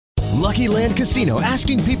Lucky Land Casino,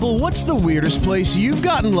 asking people, what's the weirdest place you've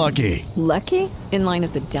gotten lucky? Lucky? In line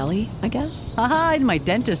at the deli, I guess? Aha, in my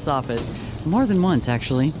dentist's office. More than once,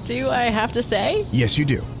 actually. Do I have to say? Yes, you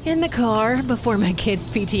do. In the car before my kids'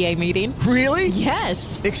 PTA meeting. Really?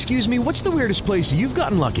 Yes. Excuse me, what's the weirdest place you've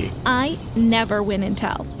gotten lucky? I never win and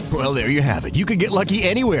tell. Well, there you have it. You can get lucky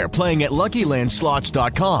anywhere, playing at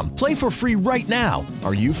LuckyLandSlots.com. Play for free right now.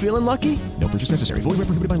 Are you feeling lucky? No purchase necessary. Void where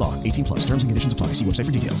prohibited by law. 18 plus. Terms and conditions apply. See website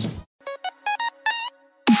for details.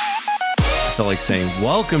 I feel like saying,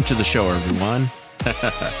 welcome to the show, everyone.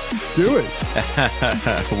 Do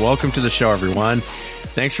it. Welcome to the show, everyone.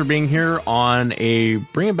 Thanks for being here on a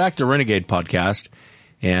Bringing Back the Renegade podcast.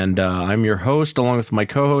 And I'm your host, along with my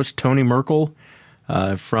co-host, Tony Merkel,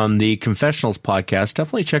 from the Confessionals podcast.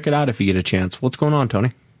 Definitely check it out if you get a chance. What's going on,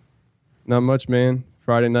 Tony? Not much, man.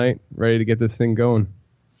 Friday night, ready to get this thing going.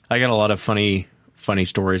 I got a lot of funny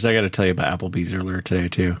stories. I got to tell you about Applebee's earlier today,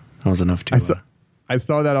 too. That was enough to... I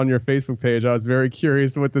saw that on your Facebook page. I was very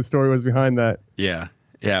curious what the story was behind that. Yeah.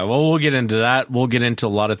 Well, we'll get into that. We'll get into a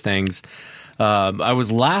lot of things. I was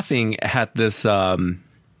laughing at this, and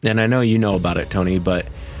I know you know about it, Tony, but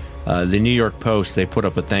the New York Post, they put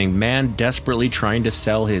up a thing, man desperately trying to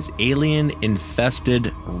sell his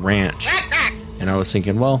alien-infested ranch. And I was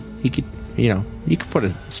thinking, well, he could put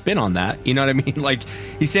a spin on that. You know what I mean? Like,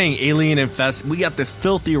 he's saying alien infested. We got this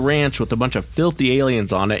filthy ranch with a bunch of filthy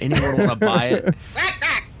aliens on it. Anyone want to buy it?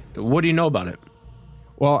 What do you know about it?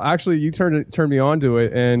 Well, actually, you turned me on to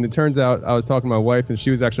it, and it turns out I was talking to my wife, and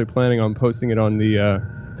she was actually planning on posting it on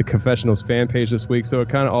the Confessionals fan page this week, so it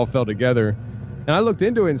kind of all fell together. And I looked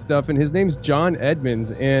into it and stuff, and his name's John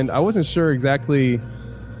Edmonds, and I wasn't sure exactly,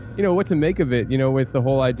 what to make of it, with the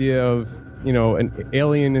whole idea of, an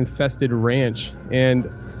alien-infested ranch. And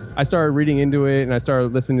I started reading into it, and I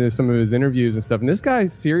started listening to some of his interviews and stuff. And this guy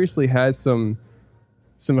seriously has some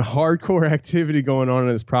hardcore activity going on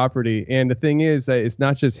his property. And the thing is that it's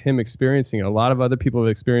not just him experiencing it. A lot of other people have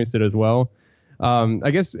experienced it as well. I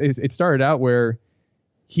guess it started out where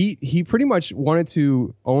he pretty much wanted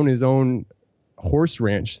to own his own horse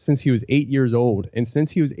ranch since he was 8 years old. And since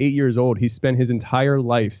he was 8 years old, he spent his entire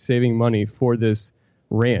life saving money for this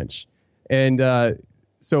ranch. And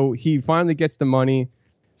so he finally gets the money.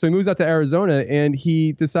 So he moves out to Arizona, and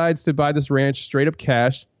he decides to buy this ranch straight up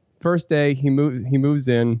cash. First day he moves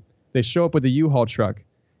in. They show up with a U-Haul truck,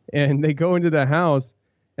 and they go into the house,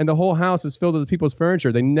 and the whole house is filled with people's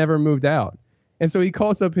furniture. They never moved out. And so he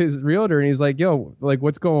calls up his realtor, and he's like, yo, like,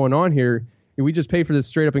 what's going on here? We just paid for this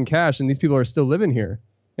straight up in cash, and these people are still living here.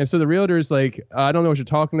 And so the realtor's like, I don't know what you're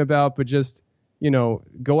talking about, but just,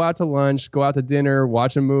 go out to lunch, go out to dinner,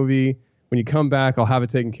 watch a movie. When you come back, I'll have it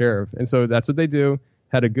taken care of. And so that's what they do.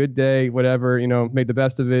 Had a good day, whatever, made the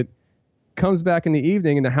best of it. Comes back in the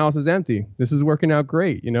evening and the house is empty. This is working out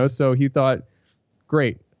great, So he thought,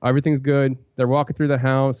 great, everything's good. They're walking through the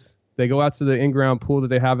house. They go out to the in-ground pool that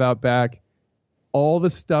they have out back. All the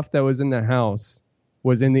stuff that was in the house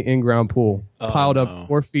was in the in-ground pool, piled up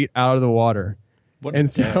 4 feet out of the water.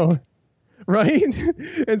 Right?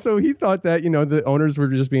 And so he thought that, the owners were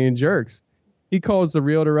just being jerks. He calls the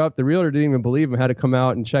realtor up. The realtor didn't even believe him, had to come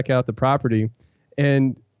out and check out the property.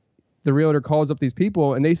 And the realtor calls up these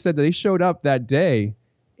people, and they said that they showed up that day,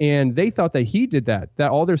 and they thought that he did that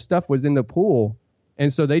all their stuff was in the pool.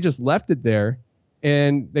 And so they just left it there,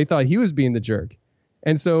 and they thought he was being the jerk.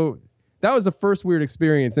 And so that was the first weird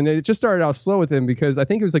experience. And it just started out slow with him because I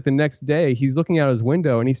think it was like the next day he's looking out his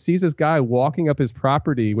window, and he sees this guy walking up his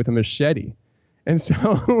property with a machete. And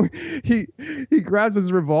so he grabs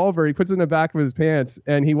his revolver, he puts it in the back of his pants,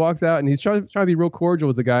 and he walks out, and he's trying to be real cordial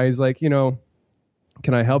with the guy. He's like, can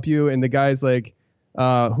I help you? And the guy's like, who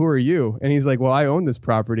are you? And he's like, well, I own this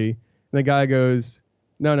property. And the guy goes,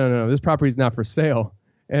 no, this property's not for sale.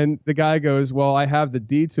 And the guy goes, well, I have the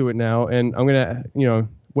deed to it now, and I'm going to,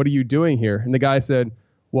 what are you doing here? And the guy said,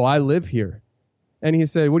 well, I live here. And he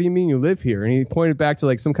said, what do you mean you live here? And he pointed back to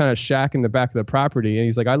like some kind of shack in the back of the property. And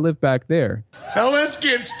he's like, I live back there. Now let's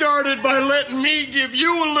get started by letting me give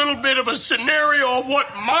you a little bit of a scenario of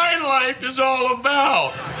what my life is all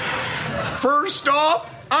about. First off,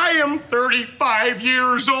 I am 35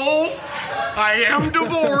 years old. I am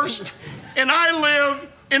divorced. And I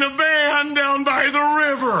live in a van down by the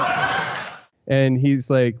river. And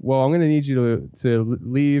he's like, well, I'm going to need you to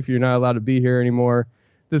leave. You're not allowed to be here anymore.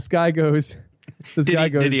 This guy goes...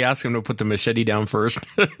 Did he ask him to put the machete down first?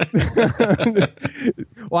 Well,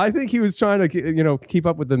 I think he was trying to, keep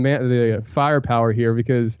up with the firepower here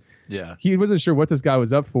because he wasn't sure what this guy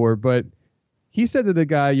was up for. But he said to the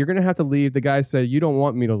guy, you're going to have to leave. The guy said, you don't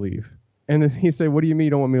want me to leave. And then he said, what do you mean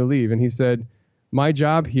you don't want me to leave? And he said, my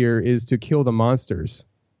job here is to kill the monsters.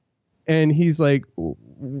 And he's like,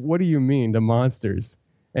 what do you mean, the monsters?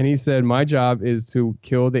 And he said, my job is to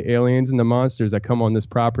kill the aliens and the monsters that come on this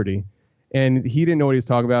property. And he didn't know what he was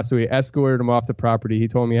talking about, so he escorted him off the property. He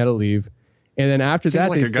told him he had to leave. And then after Seems that,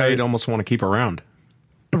 like a guy you'd almost want to keep around.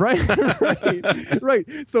 Right, right.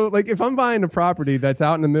 So, like, if I'm buying a property that's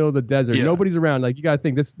out in the middle of the desert, nobody's around. Like, you got to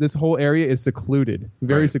think this whole area is secluded,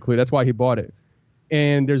 very secluded. That's why he bought it.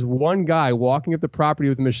 And there's one guy walking up the property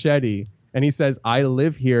with a machete, and he says, I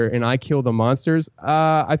live here and I kill the monsters.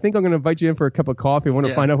 I think I'm going to invite you in for a cup of coffee. I want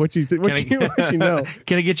to find out what you know.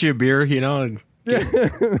 Can I get you a beer, you know?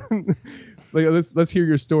 Like, let's hear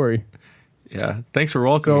your story. Yeah. Thanks for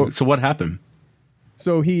welcoming. So what happened?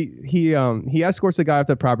 So he escorts the guy off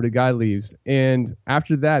the property. The guy leaves. And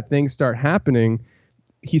after that, things start happening.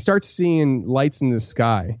 He starts seeing lights in the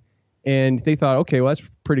sky. And they thought, okay, well, that's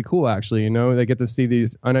pretty cool, actually. You know, they get to see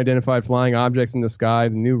these unidentified flying objects in the sky,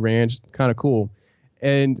 the new ranch, kind of cool.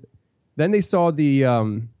 And then they saw the,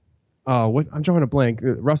 I'm drawing a blank.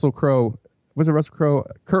 Russell Crowe. Was it Russell Crowe?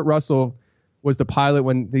 Kurt Russell was the pilot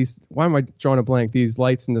when why am I drawing a blank? These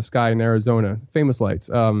lights in the sky in Arizona, famous lights.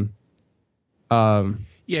 Yeah,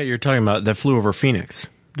 you're talking about that flew over Phoenix.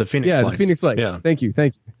 The Phoenix lights. The Phoenix lights. Yeah. Thank you.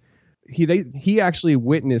 He actually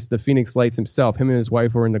witnessed the Phoenix lights himself. Him and his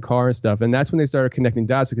wife were in the car and stuff. And that's when they started connecting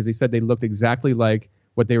dots, because they said they looked exactly like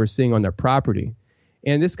what they were seeing on their property.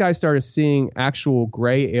 And this guy started seeing actual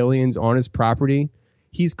gray aliens on his property.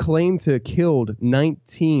 He's claimed to have killed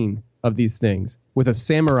 19 of these things with a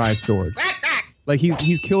samurai sword. Like,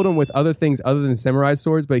 he's killed them with other things other than samurai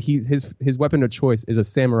swords, but his weapon of choice is a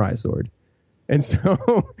samurai sword. And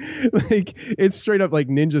so, like, it's straight up like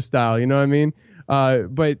ninja style, you know what I mean?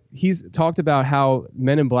 But he's talked about how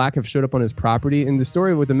Men in Black have showed up on his property. And the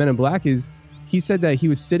story with the Men in Black is he said that he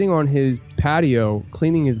was sitting on his patio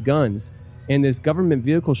cleaning his guns, and this government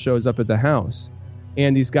vehicle shows up at the house.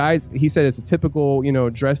 And these guys, he said it's a typical, you know,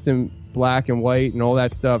 dressed in black and white and all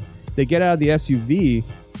that stuff. They get out of the SUV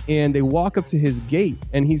and they walk up to his gate,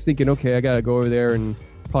 and he's thinking, okay, I got to go over there and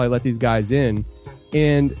probably let these guys in.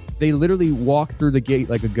 And they literally walk through the gate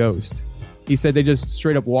like a ghost. He said they just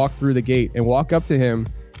straight up walk through the gate and walk up to him,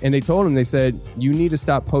 and they told him, they said, you need to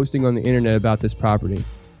stop posting on the internet about this property.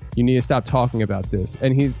 You need to stop talking about this.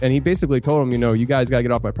 And he basically told him, you know, you guys got to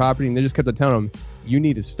get off my property. And they just kept on telling him, you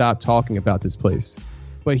need to stop talking about this place.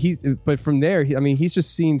 But from there, he's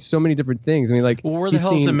just seen so many different things. I mean, like, well, where the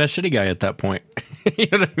hell is the machete guy at that point? You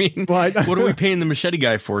know what I mean? Well, what are we paying the machete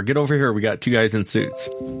guy for? Get over here. We got two guys in suits.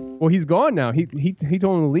 Well, he's gone now. He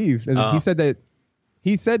told him to leave. He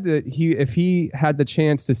said that if he had the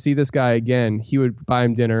chance to see this guy again, he would buy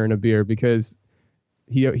him dinner and a beer, because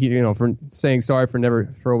he you know, for saying sorry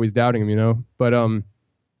for always doubting him, you know. But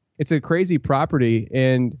it's a crazy property,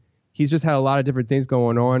 and he's just had a lot of different things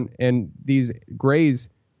going on. And these grays,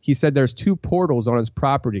 he said there's two portals on his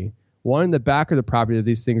property. One in the back of the property that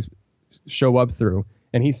these things show up through.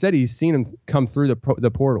 And he said he's seen them come through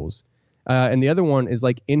the portals. And the other one is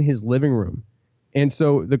like in his living room. And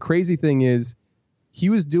so the crazy thing is, he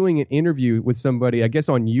was doing an interview with somebody, I guess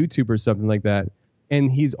on YouTube or something like that. And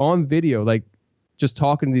he's on video, like just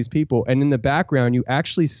talking to these people. And in the background, you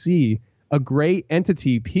actually see a gray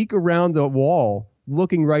entity peek around the wall,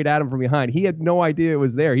 looking right at him from behind. He had no idea it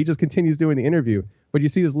was there. He just continues doing the interview. But you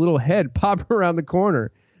see this little head pop around the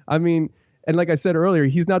corner. I mean, and like I said earlier,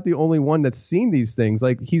 he's not the only one that's seen these things.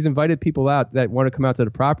 Like, he's invited people out that want to come out to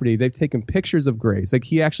the property. They've taken pictures of grays. Like,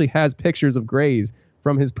 he actually has pictures of grays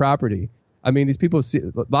from his property. I mean, these people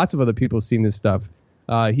lots of other people have seen this stuff.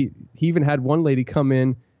 He even had one lady come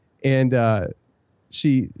in, and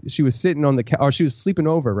she was sitting on the couch, or she was sleeping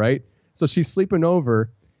over, right? So she's sleeping over.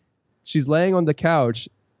 She's laying on the couch,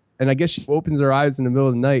 and I guess she opens her eyes in the middle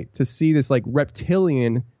of the night to see this like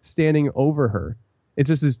reptilian standing over her. It's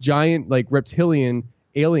just this giant like reptilian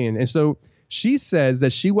alien. And so she says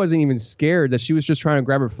that she wasn't even scared, that she was just trying to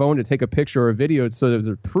grab her phone to take a picture or a video so there was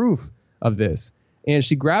a proof of this. And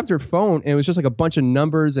she grabbed her phone, and it was just like a bunch of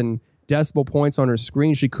numbers and decimal points on her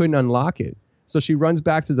screen. She couldn't unlock it. So she runs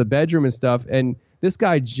back to the bedroom and stuff. And this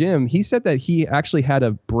guy, Jim, he said that he actually had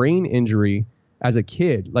a brain injury as a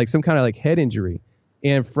kid, like some kind of like head injury.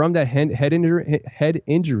 And from that head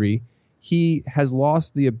injury, he has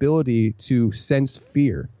lost the ability to sense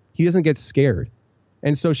fear. He doesn't get scared.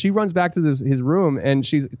 And so she runs back to his room, and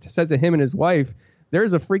she said to him and his wife,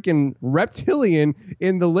 there's a freaking reptilian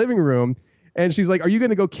in the living room. And she's like, are you going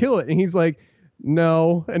to go kill it? And he's like,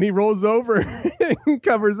 no. And he rolls over and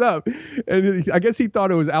covers up. And I guess he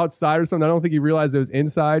thought it was outside or something. I don't think he realized it was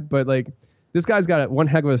inside. But like, this guy's got one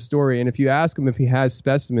heck of a story. And if you ask him if he has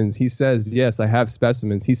specimens, he says, yes, I have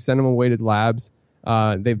specimens. He sent them away to labs.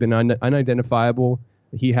 They've been unidentifiable.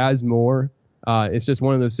 He has more. It's just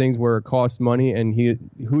one of those things where it costs money, and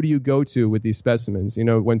who do you go to with these specimens? You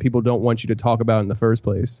know, when people don't want you to talk about it in the first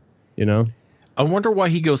place. You know, I wonder why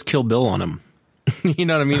he goes Kill Bill on him. You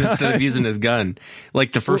know what I mean? Instead of using his gun,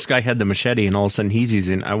 like the first guy had the machete, and all of a sudden he's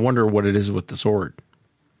using. I wonder what it is with the sword.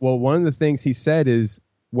 Well, one of the things he said is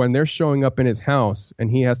when they're showing up in his house and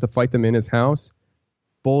he has to fight them in his house,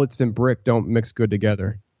 bullets and brick don't mix good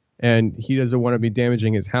together, and he doesn't want to be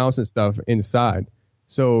damaging his house and stuff inside.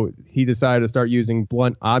 So he decided to start using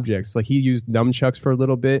blunt objects. Like he used nunchucks for a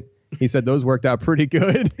little bit. He said those worked out pretty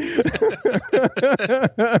good. Take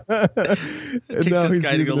this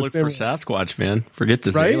guy to go look for Sasquatch, man. Forget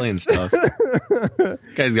this alien stuff.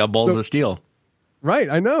 Guy's got balls of steel. Right,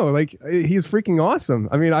 I know. Like he's freaking awesome.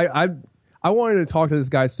 I mean, I wanted to talk to this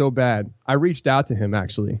guy so bad. I reached out to him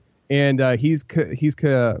actually, and he's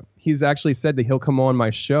actually said that he'll come on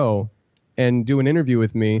my show and do an interview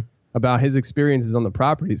with me about his experiences on the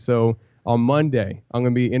property. So on Monday, I'm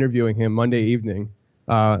going to be interviewing him Monday evening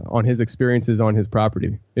on his experiences on his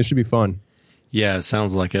property. It should be fun. Yeah, it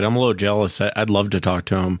sounds like it. I'm a little jealous. I'd love to talk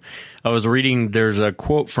to him. I was reading, there's a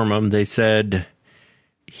quote from him. They said,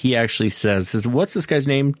 he actually says, what's this guy's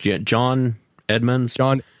name? John Edmonds?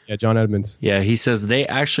 John Edmonds. Yeah, he says, they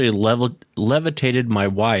actually levitated my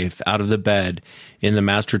wife out of the bed in the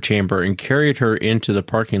master chamber and carried her into the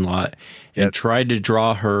parking lot and tried to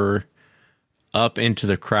draw her up into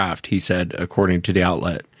the craft, he said, according to the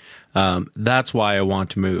outlet. That's why I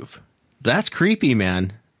want to move. That's creepy,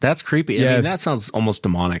 man. That's creepy. Yes. I mean, that sounds almost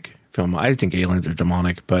demonic. Film. I think aliens are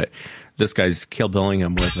demonic, but this guy's Kill Billing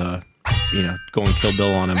him with, going Kill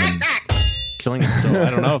Bill on him and killing him. So I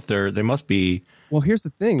don't know if they must be. Well, here's the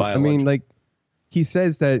thing. Biological. I mean, like he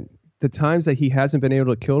says that the times that he hasn't been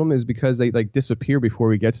able to kill them is because they like disappear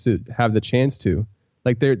before he gets to have the chance to.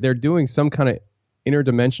 Like they're doing some kind of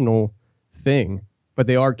interdimensional thing, but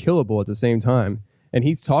they are killable at the same time. And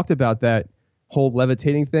he's talked about that whole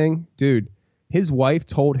levitating thing. Dude, his wife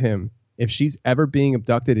told him if she's ever being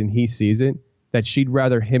abducted and he sees it, that she'd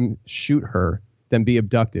rather him shoot her than be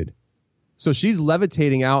abducted. So she's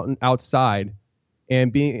levitating outside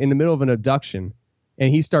and being in the middle of an abduction. And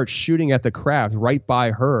he starts shooting at the craft right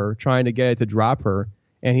by her, trying to get it to drop her.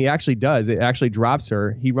 And he actually does. It actually drops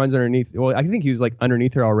her. He runs underneath. Well, I think he was like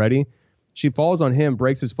underneath her already. She falls on him,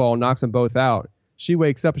 breaks his fall, knocks them both out. She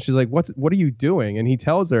wakes up and she's like, what are you doing? And he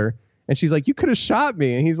tells her, and she's like, you could have shot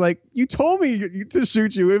me. And he's like, you told me to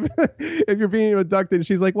shoot you if you're being abducted. And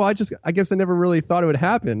she's like, well, I guess I never really thought it would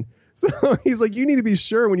happen. So he's like, you need to be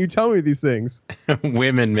sure when you tell me these things.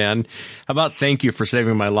 Women, man. How about thank you for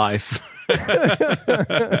saving my life?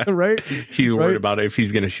 Right? She's worried about it if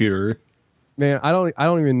he's going to shoot her. Man, I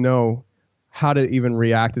don't even know how to even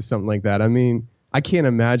react to something like that. I mean, I can't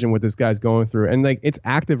imagine what this guy's going through. And like, it's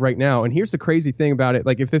active right now. And here's the crazy thing about it.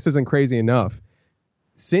 Like, if this isn't crazy enough,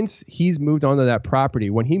 since he's moved onto that property,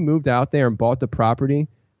 when he moved out there and bought the property,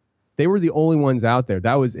 they were the only ones out there.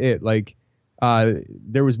 That was it. Like,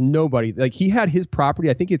 there was nobody. Like, he had his property.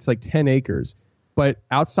 I think it's like 10 acres. But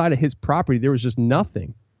outside of his property, there was just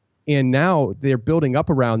nothing. And now they're building up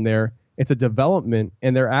around there. It's a development,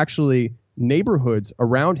 and they're actually neighborhoods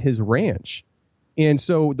around his ranch. And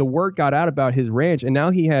so the word got out about his ranch, and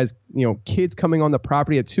now he has, kids coming on the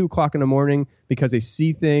property at 2:00 in the morning because they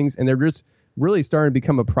see things, and they're just really starting to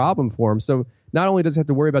become a problem for him. So not only does he have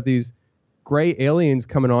to worry about these gray aliens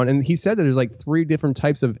coming on, and he said that there's like 3 different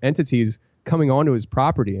types of entities coming onto his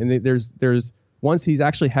property, and there's ones he's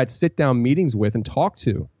actually had sit down meetings with and talked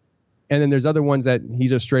to, and then there's other ones that he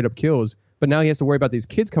just straight up kills. But now he has to worry about these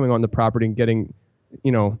kids coming on the property and getting,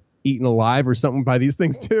 eaten alive or something by these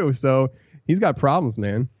things too. So he's got problems,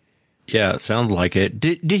 man. Yeah, it sounds like it.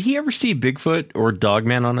 Did he ever see Bigfoot or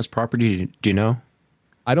Dogman on his property? Do you know?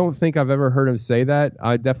 I don't think I've ever heard him say that.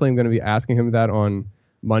 I definitely am going to be asking him that on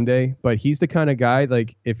Monday. But he's the kind of guy,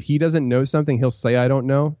 like, if he doesn't know something, he'll say, I don't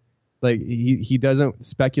know. Like, he doesn't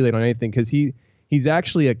speculate on anything because he's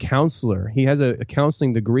actually a counselor. He has a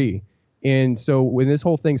counseling degree. And so when this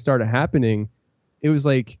whole thing started happening, it was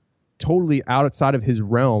like totally outside of his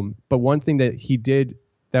realm. But one thing that he did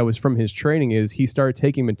that was from his training is he started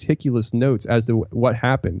taking meticulous notes as to what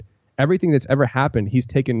happened. Everything that's ever happened, he's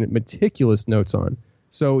taken meticulous notes on.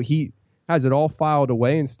 So he has it all filed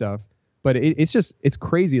away and stuff. But it's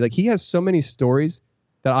crazy. Like, he has so many stories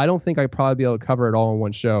that I don't think I'd probably be able to cover it all in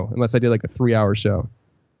one show unless I did like a 3-hour show.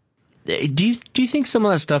 Do you think some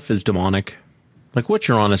of that stuff is demonic? Like, what's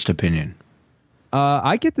your honest opinion?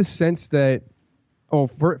 I get the sense that,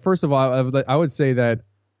 first of all, I would say that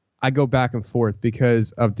I go back and forth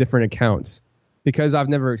because of different accounts. Because I've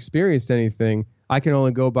never experienced anything, I can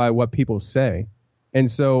only go by what people say.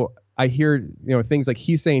 And so I hear, things like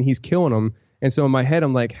he's saying he's killing them. And so in my head,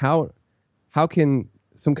 I'm like, how can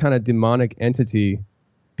some kind of demonic entity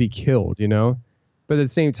be killed, But at the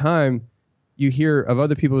same time, you hear of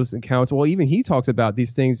other people's accounts. Well, even he talks about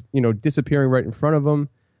these things, disappearing right in front of him.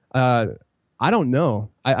 I don't know.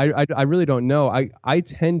 I really don't know. I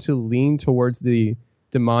tend to lean towards the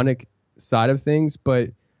demonic side of things, but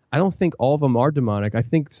I don't think all of them are demonic. I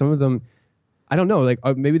think some of them, I don't know, like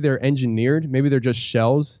maybe they're engineered. Maybe they're just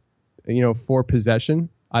shells, for possession.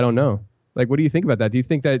 I don't know. Like, what do you think about that? Do you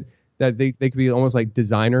think that they could be almost like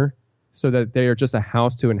designer so that they are just a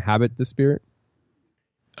house to inhabit the spirit?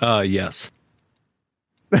 Yes.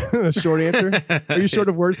 Short answer. Are you short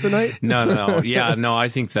of words tonight? No. Yeah, no, I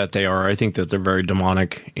think that they are. I think that they're very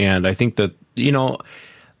demonic. And I think that,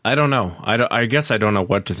 I don't know. I guess I don't know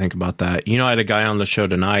what to think about that. I had a guy on the show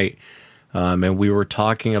tonight, and we were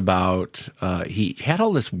talking about, he had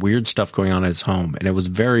all this weird stuff going on in his home, and it was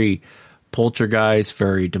very poltergeist,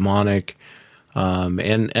 very demonic.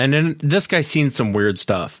 And then this guy's seen some weird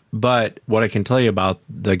stuff. But what I can tell you about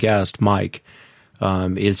the guest, Mike,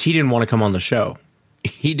 is he didn't want to come on the show.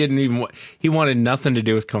 He wanted nothing to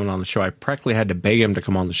do with coming on the show. I practically had to beg him to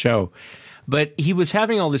come on the show. But he was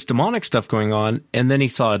having all this demonic stuff going on, and then he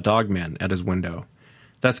saw a dogman at his window.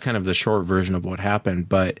 That's kind of the short version of what happened.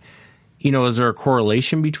 But, is there a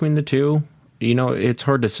correlation between the two? It's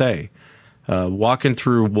hard to say. Walking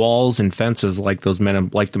through walls and fences like the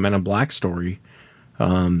Men in Black story,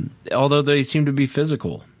 although they seem to be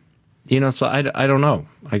physical. So I don't know.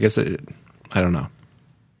 I guess I don't know.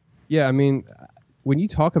 Yeah, I mean, when you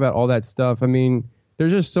talk about all that stuff, I mean,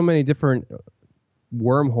 there's just so many different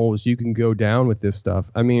wormholes you can go down with this stuff.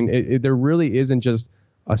 I mean, there really isn't just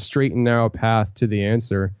a straight and narrow path to the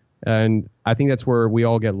answer. And I think that's where we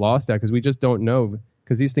all get lost at, because we just don't know,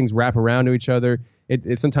 because these things wrap around to each other.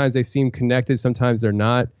 Sometimes they seem connected, sometimes they're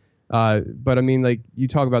not. But I mean, like, you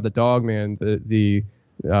talk about the dog man, the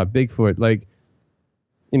Bigfoot, like,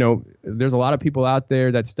 there's a lot of people out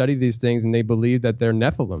there that study these things and they believe that they're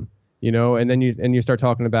Nephilim. And then you start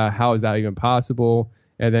talking about how is that even possible?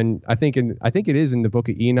 And then I think it is in the book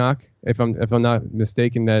of Enoch, if I'm not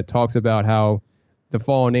mistaken, that talks about how the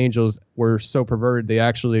fallen angels were so perverted, they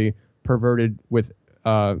actually perverted with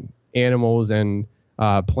animals and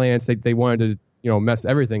plants. They wanted to mess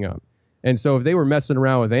everything up. And so if they were messing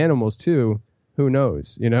around with animals too, who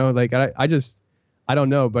knows? Like I don't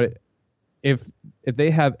know. But if they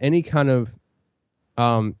have any kind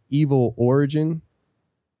of evil origin,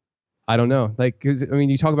 I don't know. Like, because I mean,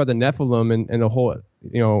 you talk about the Nephilim and the whole,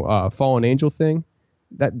 fallen angel thing.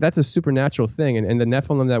 That's a supernatural thing, and the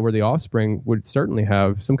Nephilim that were the offspring would certainly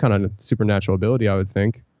have some kind of supernatural ability, I would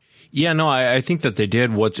think. Yeah, no, I think that they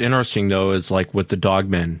did. What's interesting though is like with the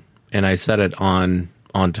dogmen, and I said it on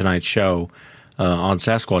tonight's show, on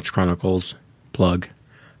Sasquatch Chronicles, plug.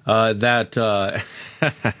 That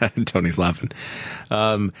Tony's laughing.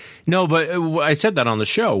 No, but I said that on the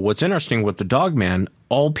show. What's interesting with the dogman,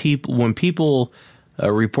 when people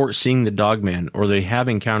report seeing the dogman or they have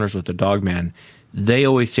encounters with the dogman, they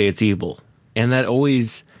always say it's evil. And that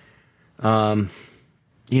always, what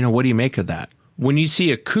do you make of that? When you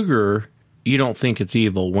see a cougar, you don't think it's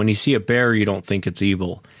evil. When you see a bear, you don't think it's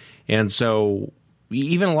evil. And so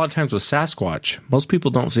even a lot of times with Sasquatch, most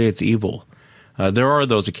people don't say it's evil. There are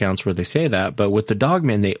those accounts where they say that, but with the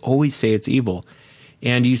dogman, they always say it's evil.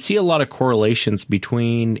 And you see a lot of correlations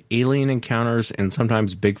between alien encounters and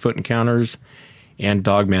sometimes Bigfoot encounters and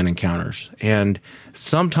dogman encounters. And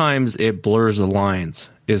sometimes it blurs the lines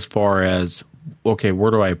as far as, okay, where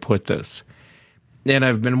do I put this? And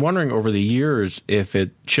I've been wondering over the years if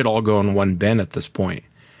it should all go in one bin at this point.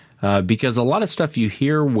 Because a lot of stuff you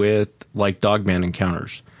hear with like dogman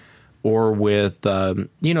encounters, or with,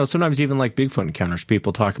 sometimes even like Bigfoot encounters,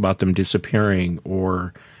 people talk about them disappearing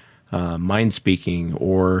or mind speaking,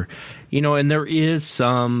 or, and there is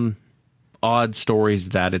some odd stories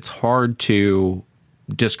that it's hard to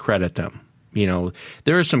discredit them.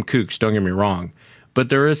 There are some kooks, don't get me wrong, but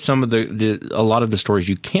there is some of a lot of the stories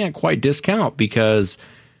you can't quite discount because,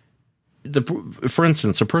 for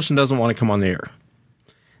instance, a person doesn't want to come on the air.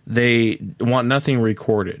 They want nothing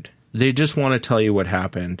recorded. They just want to tell you what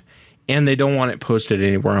happened. And they don't want it posted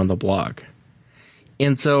anywhere on the blog.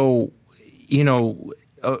 And so,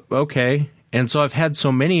 okay. And so I've had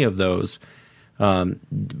so many of those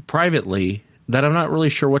privately that I'm not really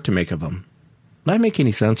sure what to make of them. Does that make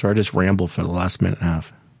any sense, or I just ramble for the last minute and a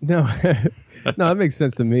half? No, no, that makes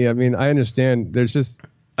sense to me. I mean, I understand.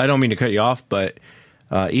 I don't mean to cut you off, but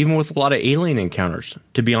even with a lot of alien encounters,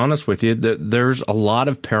 to be honest with you, there's a lot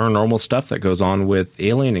of paranormal stuff that goes on with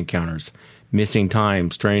alien encounters. Missing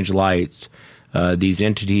time, strange lights, these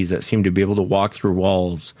entities that seem to be able to walk through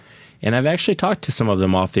walls. And I've actually talked to some of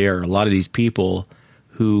them off the air, a lot of these people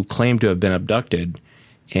who claim to have been abducted.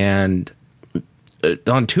 And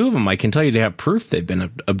on 2 of them, I can tell you they have proof they've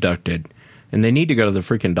been abducted. And they need to go to the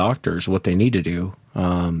freaking doctors, what they need to do,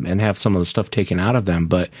 and have some of the stuff taken out of them.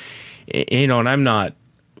 But, and I'm not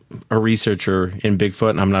a researcher in Bigfoot,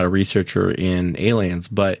 and I'm not a researcher in aliens,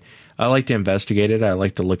 but I like to investigate it. I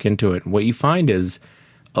like to look into it. And what you find is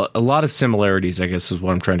a lot of similarities, I guess is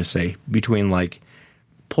what I'm trying to say, between like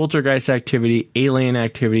poltergeist activity, alien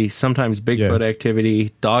activity, sometimes Bigfoot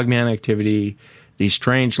activity, dogman activity, these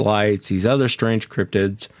strange lights, these other strange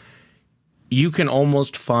cryptids. You can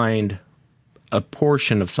almost find a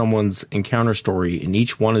portion of someone's encounter story in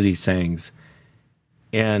each one of these things.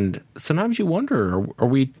 And sometimes you wonder, are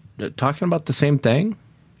we talking about the same thing?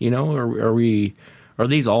 Are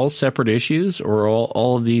these all separate issues, or are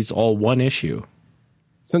all of these all one issue?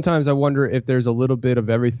 Sometimes I wonder if there's a little bit of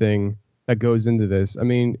everything that goes into this. I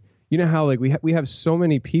mean, you know how like we have so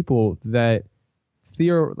many people that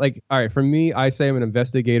all right, for me, I say I'm an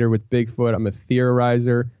investigator with Bigfoot. I'm a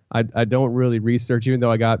theorizer. I don't really research, even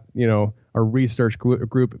though I got, a research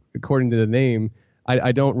group according to the name.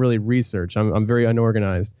 I don't really research. I'm very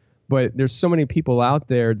unorganized. But there's so many people out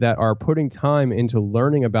there that are putting time into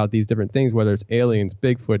learning about these different things, whether it's aliens,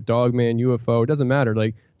 Bigfoot, Dogman, UFO, it doesn't matter.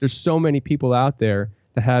 Like, there's so many people out there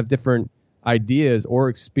that have different ideas or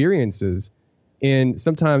experiences. And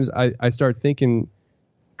sometimes I start thinking,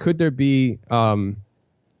 could there be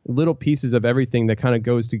little pieces of everything that kind of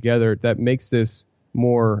goes together that makes this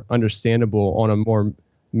more understandable on a more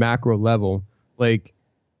macro level? Like,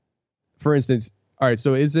 for instance, all right,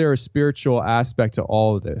 so is there a spiritual aspect to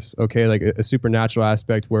all of this? Okay, like a supernatural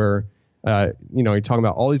aspect where, you're talking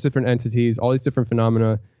about all these different entities, all these different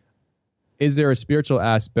phenomena. Is there a spiritual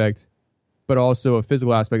aspect, but also a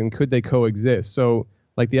physical aspect, and could they coexist? So,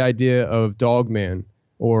 like the idea of Dogman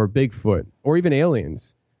or Bigfoot or even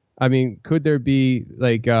aliens. I mean, could there be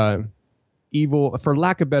like evil, for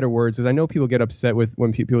lack of better words, because I know people get upset with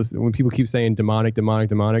when people keep saying demonic,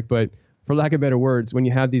 but for lack of better words, when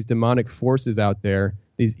you have these demonic forces out there,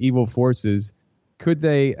 these evil forces, could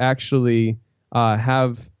they actually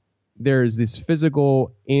there's this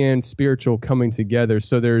physical and spiritual coming together?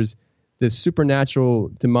 So there's this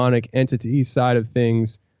supernatural demonic entity side of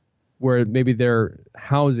things where maybe they're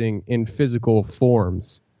housing in physical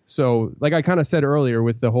forms. So like I kind of said earlier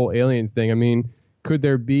with the whole alien thing, I mean, could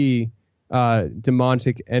there be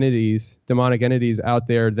demonic entities out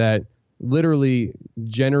there that literally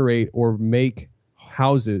generate or make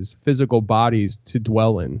houses, physical bodies to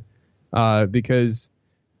dwell in? Because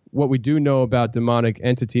what we do know about demonic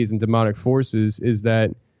entities and demonic forces is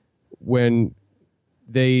that when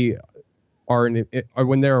they are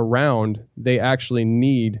when they're around, they actually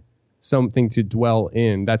need something to dwell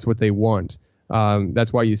in. That's what they want.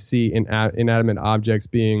 That's why you see inanimate objects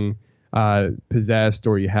being possessed,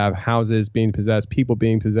 or you have houses being possessed, people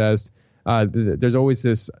being possessed. There's always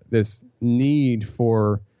this need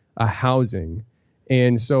for a housing.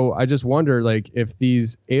 And so I just wonder, like, if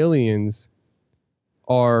these aliens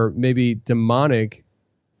are maybe demonic,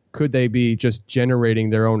 could they be just generating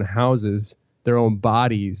their own houses, their own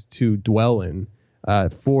bodies to dwell in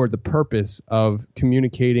for the purpose of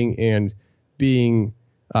communicating and being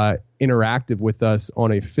interactive with us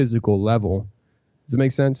on a physical level? Does it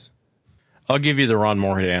make sense? I'll give you the Ron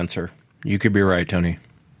Moorhead answer. You could be right, Tony.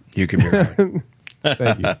 You could be right.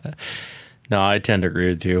 Thank you. No, I tend to agree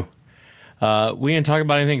with you. We didn't talk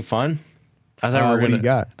about anything fun. I thought what do you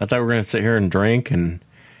got? I thought we were going to sit here and drink and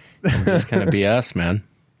just kind of BS, man.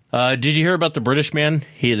 Did you hear about the British man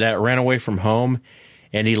that ran away from home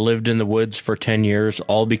and he lived in the woods for 10 years,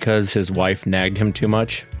 all because his wife nagged him too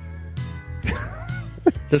much?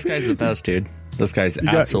 This guy's the best, dude. This guy's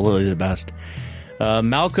absolutely the best.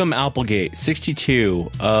 Malcolm Applegate,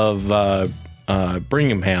 62, of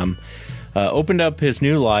Birmingham, opened up his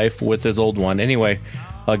new life with his old one. Anyway,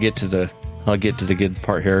 I'll get to the good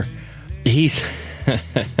part here. He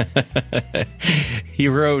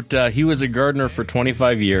wrote he was a gardener for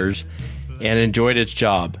 25 years and enjoyed his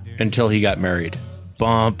job until he got married.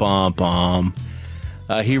 Bum, bum, bum.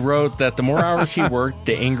 He wrote that the more hours he worked,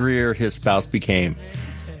 the angrier his spouse became.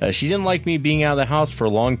 She didn't like me being out of the house for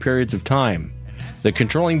long periods of time. The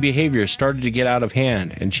controlling behavior started to get out of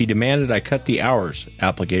hand, and she demanded I cut the hours,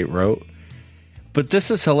 Applegate wrote. But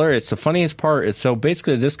this is hilarious. The funniest part is, so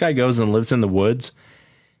basically this guy goes and lives in the woods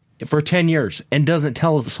for 10 years and doesn't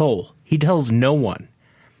tell a soul. He tells no one.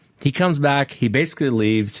 He comes back. He basically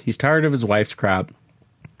leaves. He's tired of his wife's crap.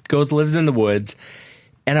 Goes, lives in the woods.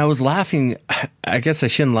 And I was laughing. I guess I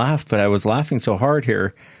shouldn't laugh, but I was laughing so hard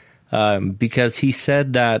here because he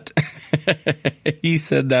said that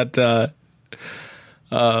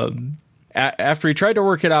after he tried to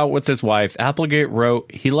work it out with his wife, Applegate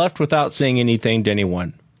wrote, he left without saying anything to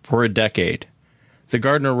anyone for a decade. The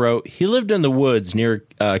gardener wrote, he lived in the woods near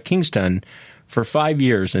Kingston for 5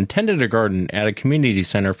 years and tended a garden at a community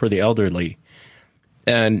center for the elderly.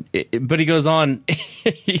 But he goes on,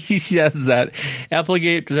 he says that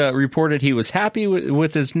Applegate reported he was happy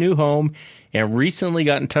with his new home and recently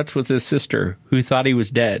got in touch with his sister, who thought he was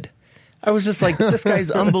dead. I was just like, this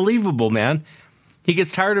guy's unbelievable, man. He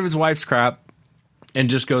gets tired of his wife's crap and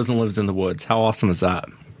just goes and lives in the woods. How awesome is that?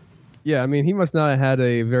 Yeah, I mean, he must not have had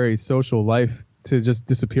a very social life to just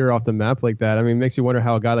disappear off the map like that. I mean, it makes you wonder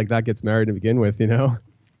how a guy like that gets married to begin with, you know?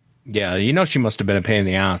 Yeah, she must have been a pain in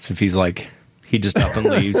the ass if he's like, he just up and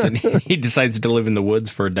leaves and he decides to live in the woods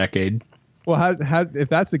for a decade. Well, how if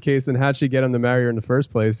that's the case, then how'd she get him to marry her in the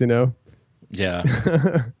first place, you know?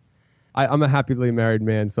 Yeah. I'm a happily married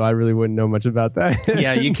man, so I really wouldn't know much about that.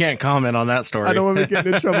 Yeah, you can't comment on that story. I don't want to get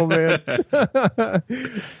into trouble, man.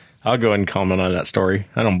 I'll go ahead and comment on that story.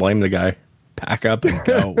 I don't blame the guy. Pack up and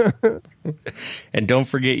go. And don't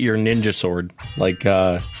forget your ninja sword, like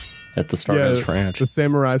at the start of his ranch. The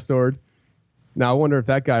samurai sword. Now, I wonder if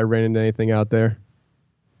that guy ran into anything out there.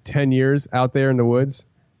 10 years out there in the woods?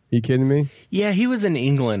 Are you kidding me? Yeah, he was in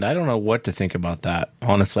England. I don't know what to think about that,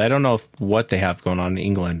 honestly. I don't know what they have going on in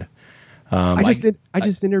England. I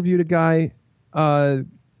just interviewed a guy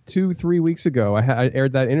 2-3 weeks ago. I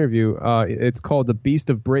aired that interview. It's called The Beast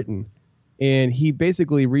of Britain. And he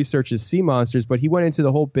basically researches sea monsters, but he went into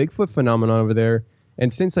the whole Bigfoot phenomenon over there.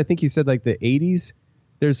 And since I think he said like the 80s,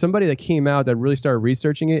 there's somebody that came out that really started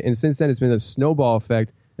researching it. And since then, it's been a snowball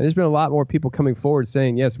effect. And there's been a lot more people coming forward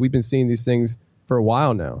saying, yes, we've been seeing these things for a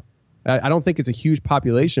while now. I don't think it's a huge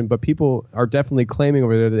population, but people are definitely claiming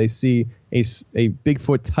over there that they see a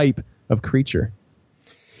Bigfoot type of creature.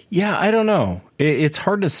 Yeah, I don't know. It's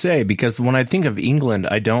hard to say because when I think of England,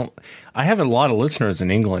 I have a lot of listeners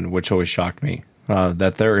in England, which always shocked me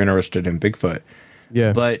that they're interested in Bigfoot.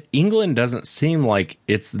 Yeah. But England doesn't seem like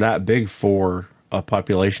it's that big for a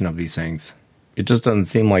population of these things. It just doesn't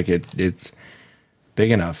seem like it's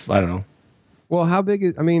big enough. I don't know. Well, how big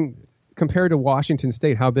is, compared to Washington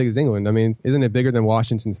State, how big is England? I mean, isn't it bigger than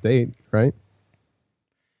Washington State, right?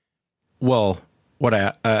 Well, what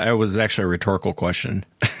I was actually a rhetorical question.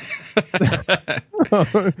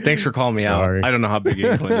 Thanks for calling me out. I don't know how big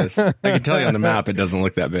England is. I can tell you on the map it doesn't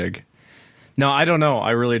look that big. No, I don't know.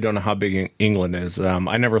 I really don't know how big England is.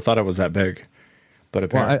 I never thought it was that big. But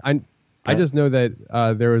apparently, I just know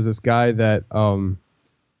that there was this guy that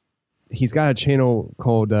he's got a channel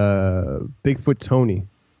called Bigfoot Tony,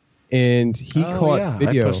 and he caught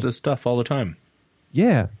video. I post this stuff all the time.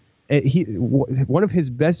 Yeah, one of his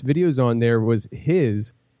best videos on there was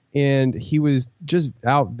his, and he was just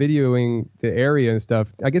out videoing the area and stuff.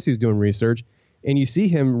 I guess he was doing research, and you see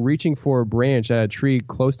him reaching for a branch at a tree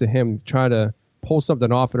close to him, trying to pull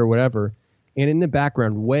something off it or whatever. And in the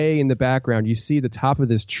background, way in the background, you see the top of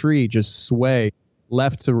this tree just sway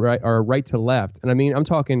left to right or right to left. And I mean, I'm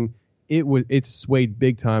talking it swayed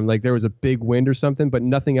big time. Like there was a big wind or something, but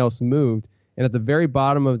nothing else moved. And at the very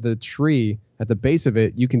bottom of the tree, at the base of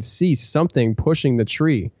it, you can see something pushing the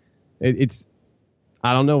tree. It's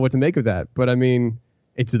I don't know what to make of that, but I mean,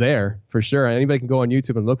 it's there for sure. Anybody can go on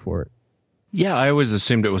YouTube and look for it. Yeah, I always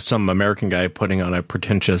assumed it was some American guy putting on a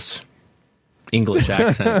pretentious English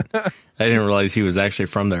accent. I didn't realize he was actually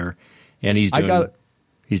from there, and he's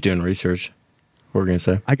doing research. What were we gonna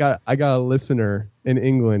say? I got a listener in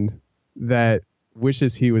England that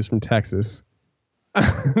wishes he was from Texas.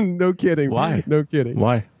 No kidding. Why? No kidding.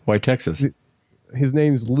 Why Texas? His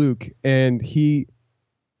name's Luke, and he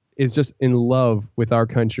is just in love with our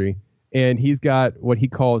country. And he's got what he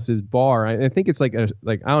calls his bar. I think it's like I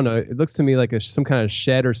don't know. It looks to me like some kind of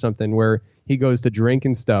shed or something where he goes to drink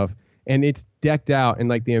and stuff. And it's decked out in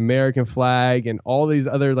like the American flag and all these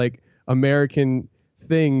other like American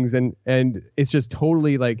things. And it's just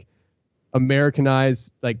totally like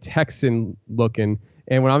Americanized, like Texan looking.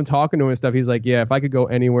 And when I'm talking to him and stuff, he's like, yeah, if I could go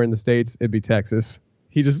anywhere in the States, it'd be Texas.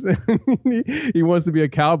 He just, he wants to be a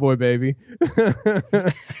cowboy, baby.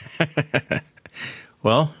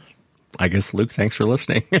 Well, I guess, Luke, thanks for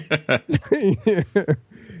listening.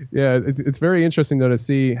 Yeah, it's very interesting, though, to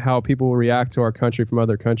see how people will react to our country from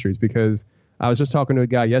other countries, because I was just talking to a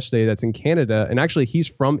guy yesterday that's in Canada, and actually he's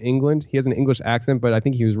from England. He has an English accent, but I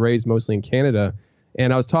think he was raised mostly in Canada.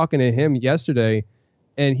 And I was talking to him yesterday,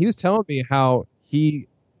 and he was telling me how he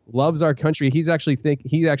loves our country. He actually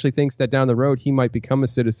thinks that down the road he might become a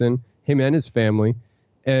citizen, him and his family.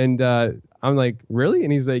 And I'm like, really?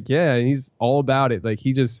 And he's like, yeah. And he's all about it. Like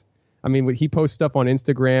I mean, he posts stuff on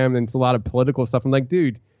Instagram and it's a lot of political stuff. I'm like,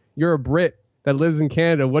 dude, you're a Brit that lives in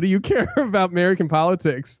Canada. What do you care about American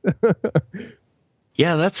politics?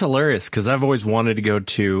 Yeah, that's hilarious because I've always wanted to go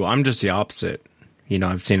to. I'm just the opposite.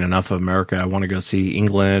 I've seen enough of America. I want to go see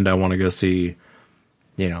England. I want to go see,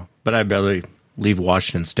 but I barely leave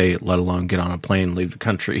Washington State, let alone get on a plane and leave the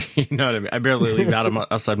country. You know what I mean? I barely leave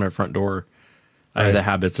outside my front door. I have the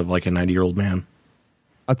habits of like a 90-year-old man.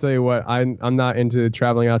 I'll tell you what, I'm not into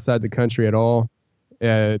traveling outside the country at all.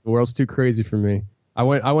 The world's too crazy for me. I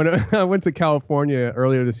went to California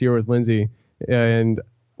earlier this year with Lindsay, and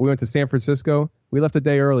we went to San Francisco. We left a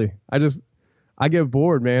day early. I get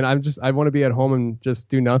bored, man. I want to be at home and just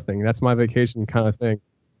do nothing. That's my vacation kind of thing.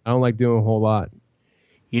 I don't like doing a whole lot.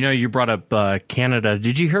 You brought up Canada.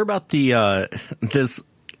 Did you hear about the this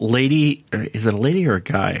lady? Is it a lady or a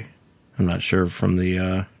guy? I'm not sure. From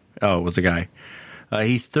the it was a guy.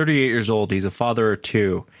 He's 38 years old. He's a father of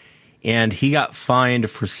two, and he got fined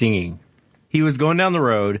for singing. He was going down the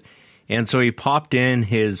road, and so he popped in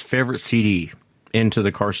his favorite CD into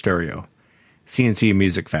the car stereo. CNC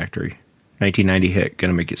Music Factory, 1990 hit,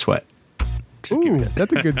 Gonna Make You Sweat. Ooh,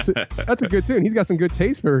 that's a good tune. He's got some good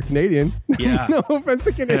taste for a Canadian. Yeah. No offense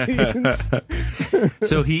to Canadians.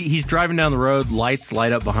 So he's driving down the road, lights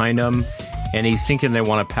light up behind him, and he's thinking they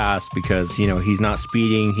want to pass because, he's not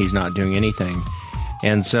speeding, he's not doing anything.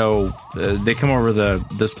 And so they come over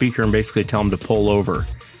the speaker and basically tell him to pull over.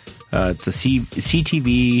 It's a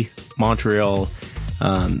CTV Montreal,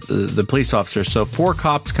 the police officer. So 4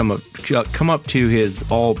 cops come up to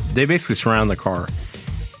they basically surround the car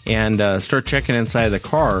and start checking inside the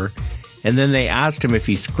car. And then they asked him if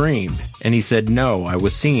he screamed. And he said, no, I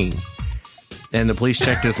was singing. And the police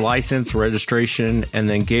checked his license, registration, and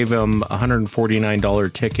then gave him a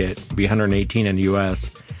 $149 ticket, be $118 in the U.S.,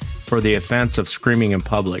 for the offense of screaming in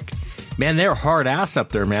public. Man, they're hard ass up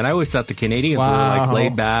there, man. I always thought the Canadians were like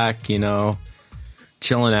laid back,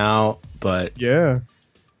 chilling out. But yeah.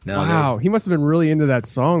 No, wow, he must have been really into that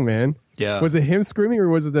song, man. Yeah. Was it him screaming or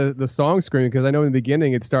was it the song screaming? Because I know in the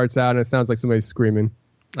beginning it starts out and it sounds like somebody's screaming.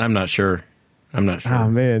 I'm not sure. Oh,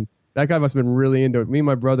 man. That guy must have been really into it. Me and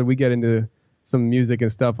my brother, we get into some music and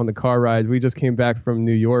stuff on the car rides. We just came back from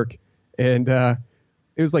New York, and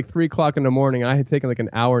it was like 3 o'clock in the morning. I had taken like an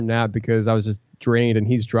hour nap because I was just drained, and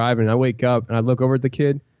he's driving. And I wake up and I look over at the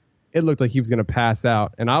kid. It looked like he was going to pass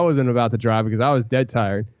out, and I wasn't about to drive because I was dead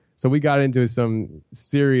tired. So we got into some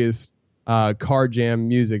serious car jam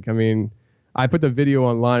music. I mean, I put the video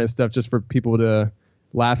online and stuff just for people to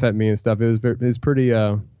laugh at me and stuff. It was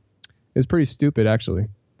pretty stupid, actually.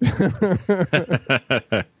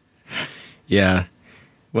 Yeah.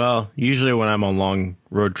 Well, usually when I'm on long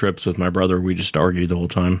road trips with my brother, we just argue the whole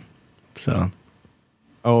time. So.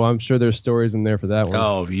 Oh, I'm sure there's stories in there for that one.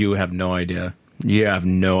 Oh, you have no idea. You have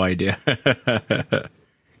no idea.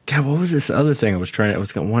 God, what was this other thing I was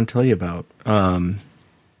going to tell you about?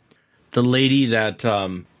 The lady that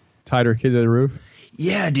tied her kid to the roof.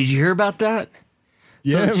 Yeah, did you hear about that?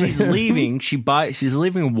 Yeah, so she's leaving. She's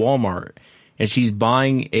leaving Walmart, and she's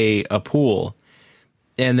buying a pool.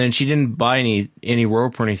 And then she didn't buy any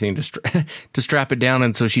rope or anything to strap it down,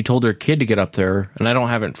 and so she told her kid to get up there. And I don't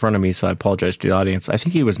have it in front of me, so I apologize to the audience. I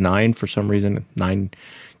think he was 9 for some reason. 9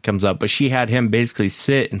 comes up, but she had him basically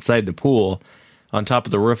sit inside the pool on top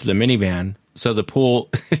of the roof of the minivan, so the pool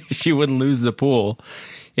she wouldn't lose the pool.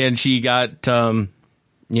 And she got child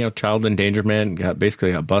endangerment, got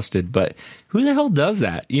busted. But who the hell does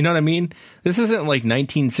that? You know what I mean? This isn't like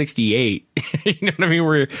 1968. You know what I mean?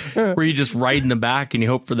 Where you just ride in the back and you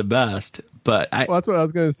hope for the best. But well, that's what I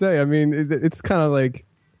was going to say. I mean, it's kind of like,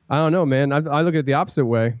 I don't know, man. I look at it the opposite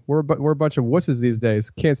way. We're a bunch of wusses these days.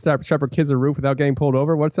 Can't strap our kids to the roof without getting pulled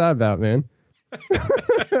over. What's that about, man?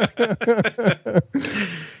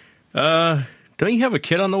 Don't you have a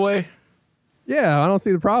kid on the way? Yeah, I don't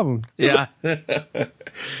see the problem. Yeah.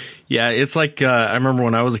 Yeah, it's like I remember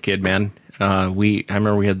when I was a kid, man. I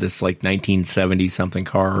remember we had this like 1970 something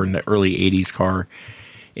car, in the early 80s car.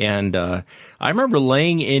 And I remember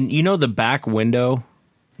laying in, the back window.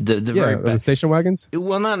 The station wagons?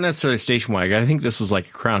 Well, not necessarily a station wagon. I think this was like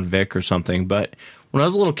a Crown Vic or something. But when I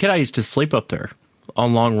was a little kid, I used to sleep up there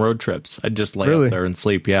on long road trips. I'd just lay up there and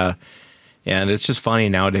sleep, yeah. And it's just funny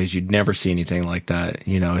nowadays. You'd never see anything like that.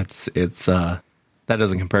 It's that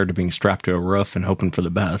doesn't compare to being strapped to a roof and hoping for the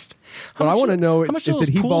best. But I want to know if did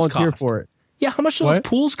he volunteer for it? Yeah, how much do those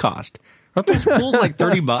pools cost? Aren't those pools like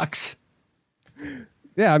 $30?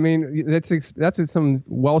 Yeah, I mean that's some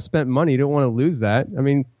well spent money. You don't want to lose that. I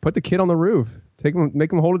mean, put the kid on the roof, make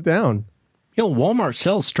him hold it down. Walmart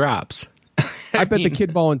sells straps. I bet the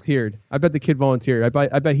kid volunteered. I bet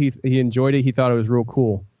he enjoyed it. He thought it was real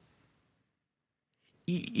cool.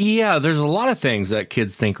 Yeah, there's a lot of things that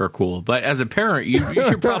kids think are cool, but as a parent, you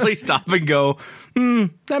should probably stop and go,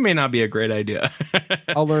 that may not be a great idea.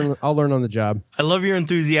 I'll learn on the job. I love your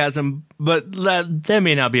enthusiasm, but that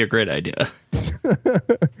may not be a great idea.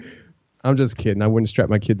 I'm just kidding. I wouldn't strap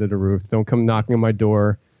my kid to the roof. Don't come knocking on my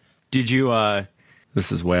door. Did you,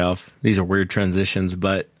 this is way off. These are weird transitions,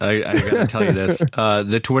 but I gotta tell you this.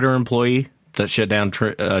 The Twitter employee that shut down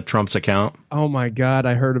Trump's account. Oh my God,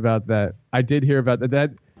 I heard about that. I did hear about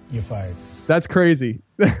that. You're fired. That's crazy.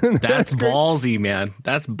 That's ballsy, man.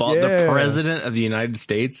 That's the president of the United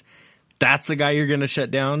States. That's the guy you're going to shut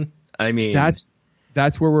down. I mean,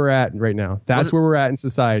 that's where we're at right now. That's where we're at in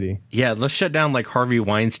society. Yeah, let's shut down like Harvey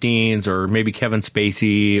Weinstein's or maybe Kevin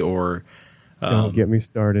Spacey or don't get me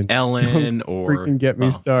started. Ellen Don't or freaking get me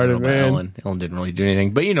started, man. Ellen didn't really do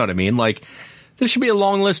anything, but you know what I mean. Like, there should be a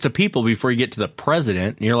long list of people before you get to the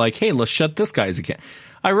president. And you're like, hey, let's shut this guy's account.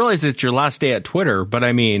 I realize it's your last day at Twitter, but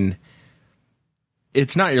I mean,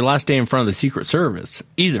 it's not your last day in front of the Secret Service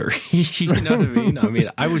either. You know what I mean? I mean,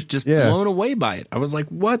 I was just blown away by it. I was like,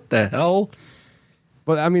 what the hell?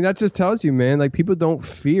 But I mean, that just tells you, man, like people don't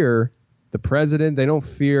fear the president. They don't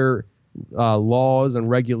fear laws and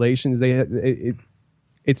regulations.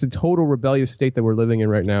 It's a total rebellious state that we're living in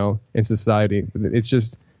right now in society. It's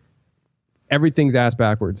just everything's ass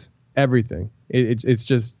backwards. Everything. It's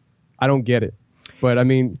just, I don't get it. But I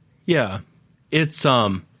mean, yeah, it's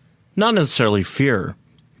not necessarily fear.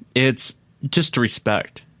 It's just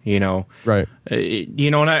respect, you know. Right.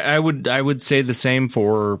 You know, and I would say the same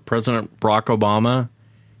for President Barack Obama.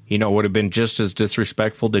 You know, it would have been just as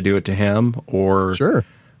disrespectful to do it to him or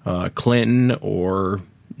Clinton or,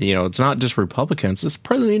 you know, it's not just Republicans. It's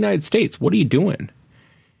President of the United States. What are you doing?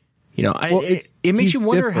 You know, it makes you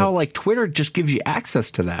wonder how like Twitter just gives you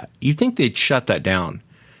access to that. You think they'd shut that down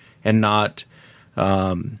and not.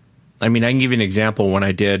 I mean, I can give you an example when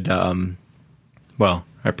I did, well,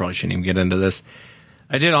 I probably shouldn't even get into this.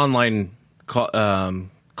 I did online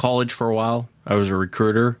college for a while. I was a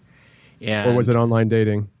recruiter. Or was it online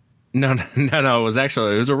dating? No. It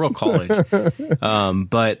was a real college.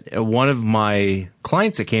 But one of my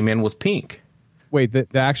clients that came in was Pink. Wait, the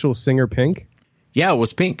actual singer Pink? Yeah, it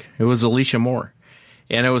was Pink. It was Alicia Moore.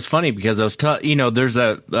 And it was funny because I was, you know, there's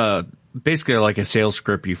basically like a sales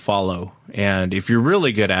script you follow. And if you're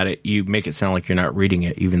really good at it, you make it sound like you're not reading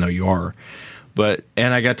it, even though you are.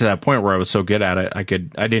 And I got to that point where I was so good at it, I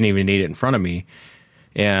didn't even need it in front of me.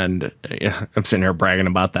 And I'm sitting here bragging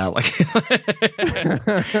about that.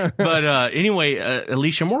 But anyway,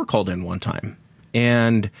 Alicia Moore called in one time.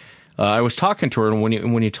 And I was talking to her. And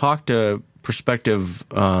when you talk to prospective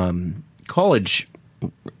college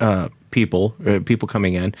people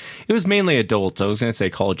coming in, it was mainly adults. I was going to say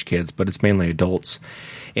college kids, but it's mainly adults.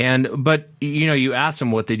 But you know, you ask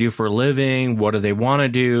them what they do for a living, what do they want to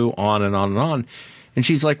do, on and on and on. And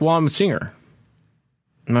she's like, well, I'm a singer.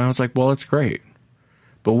 And I was like, well, that's great.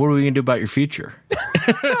 But what are we going to do about your future?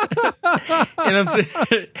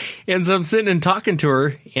 and so I'm sitting and talking to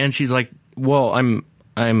her, and she's like, well, I'm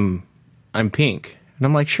Pink. And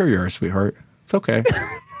I'm like, sure you are, sweetheart. It's okay.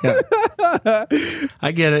 Yeah.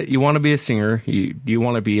 I get it. You want to be a singer. You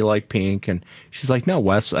want to be like Pink. And she's like, no,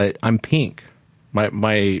 Wes, I'm Pink.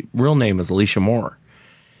 My real name is Alicia Moore.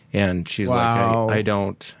 And she's like, I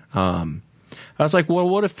don't. I was like, well,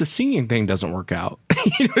 what if the singing thing doesn't work out?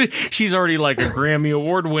 You know, she's already like a Grammy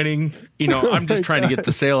Award winning. You know, I'm just trying to get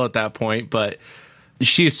the sale at that point. But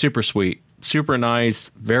she is super sweet, super nice,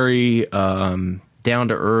 very down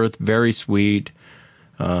to earth, very sweet.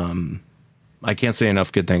 I can't say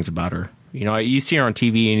enough good things about her. You know, you see her on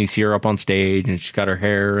TV and you see her up on stage and she's got her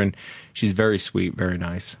hair and she's very sweet, very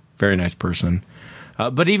nice person.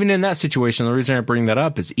 But even in that situation, the reason I bring that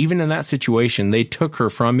up is even in that situation, they took her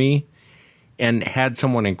from me and had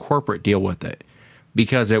someone in corporate deal with it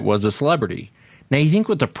because it was a celebrity. Now, you think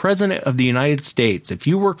with the president of the United States, if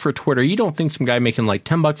you work for Twitter, you don't think some guy making like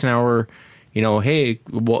 $10 an hour, you know, hey,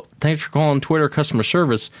 well, thanks for calling Twitter customer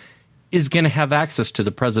service, is going to have access to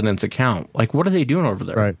the president's account. Like, what are they doing over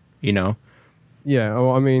there? Right. You know? Yeah.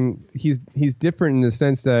 Well, I mean, he's different in the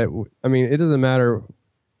sense that, I mean, it doesn't matter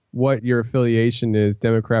what your affiliation is,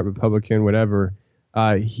 Democrat, Republican, whatever.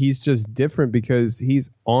 He's just different because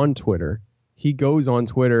he's on Twitter. He goes on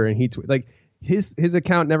Twitter and like his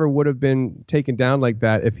account never would have been taken down like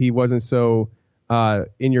that if he wasn't so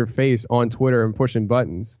in your face on Twitter and pushing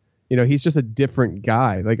buttons. You know, he's just a different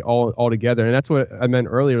guy, like all together. And that's what I meant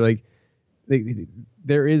earlier. Like,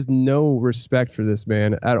 there is no respect for this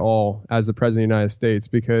man at all as the president of the United States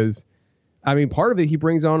because, I mean, part of it he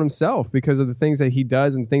brings on himself because of the things that he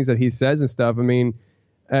does and things that he says and stuff. I mean,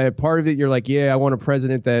 part of it you're like, yeah, I want a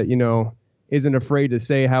president that, you know, isn't afraid to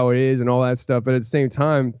say how it is and all that stuff. But at the same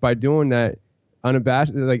time, by doing that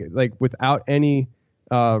unabashed, like without any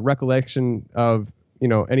recollection of, you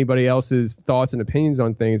know, anybody else's thoughts and opinions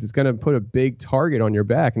on things, it's going to put a big target on your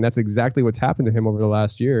back. And that's exactly what's happened to him over the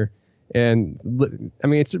last year. And I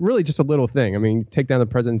mean, it's really just a little thing. I mean, take down the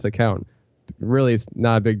president's account. Really, it's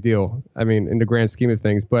not a big deal. I mean, in the grand scheme of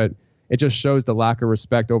things, but it just shows the lack of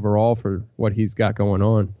respect overall for what he's got going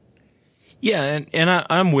on. Yeah, and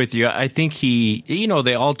I'm with you. I think they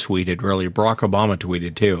all tweeted, really. Barack Obama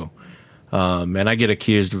tweeted, too. And I get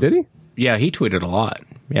accused of... Did he? Yeah, he tweeted a lot.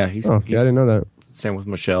 Yeah, I didn't know that. Same with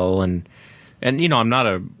Michelle. And you know, I'm not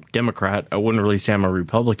a Democrat. I wouldn't really say I'm a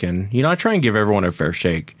Republican. You know, I try and give everyone a fair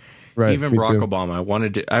shake. Right, even Barack Obama,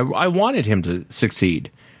 I wanted him to succeed.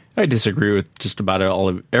 I disagree with just about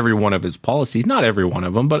every one of his policies. Not every one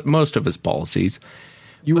of them, but most of his policies.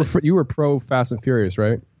 You were pro Fast and Furious,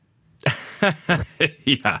 right?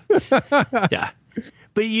 Yeah. Yeah.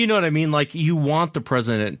 But you know what I mean? Like, you want the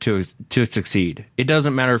president to succeed. It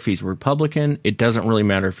doesn't matter if he's Republican. It doesn't really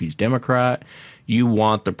matter if he's Democrat. You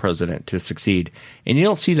want the president to succeed. And you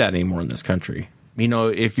don't see that anymore in this country. You know,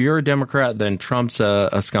 if you're a Democrat, then Trump's a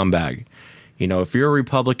scumbag. You know, if you're a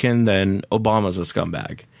Republican, then Obama's a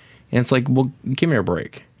scumbag. And it's like, well, give me a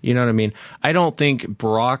break. You know what I mean? I don't think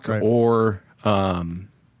Barack or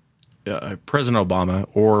President Obama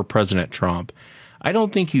or President Trump, I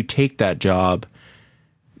don't think you take that job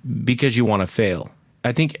because you want to fail.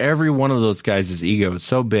 I think every one of those guys' ego is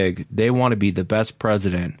so big, they want to be the best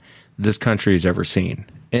president this country has ever seen.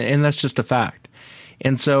 And that's just a fact.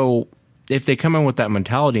 And so if they come in with that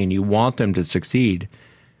mentality and you want them to succeed,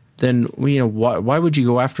 then, you know, why would you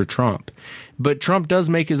go after Trump? But Trump does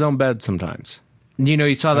make his own bed sometimes. You know,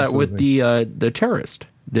 you saw that with the terrorist,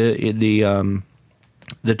 the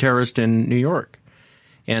terrorist in New York.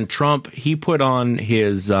 And Trump, he put on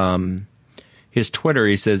his Twitter,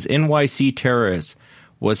 he says, NYC terrorist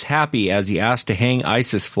was happy as he asked to hang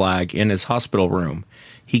ISIS flag in his hospital room.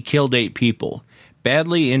 He killed 8 people,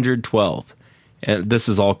 badly injured 12. And this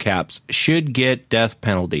is all caps, should get death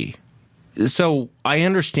penalty. So I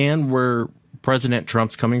understand where President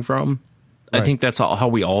Trump's coming from. Right. I think that's how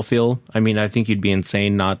we all feel. I mean, I think you'd be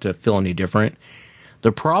insane not to feel any different.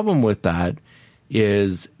 The problem with that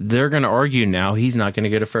is they're going to argue now he's not going to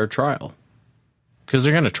get a fair trial because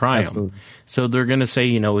they're going to try him. So they're going to say,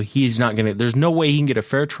 you know, he's not going to, there's no way he can get a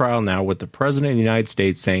fair trial now with the president of the United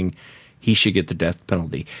States saying he should get the death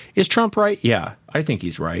penalty. Is Trump right? Yeah, I think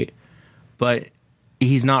he's right. But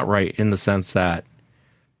he's not right in the sense that,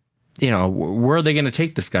 you know, where are they going to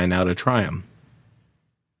take this guy now to try him?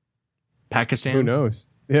 Pakistan? Who knows?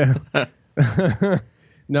 Yeah.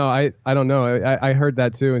 No, I don't know. I heard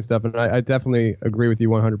that too and stuff, and I definitely agree with you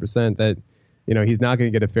 100% that, you know, he's not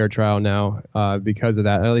going to get a fair trial now because of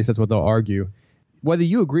that. At least that's what they'll argue. Whether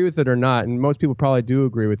you agree with it or not, and most people probably do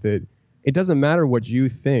agree with it, it doesn't matter what you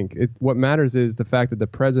think. What matters is the fact that the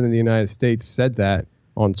president of the United States said that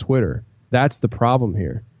on Twitter. That's the problem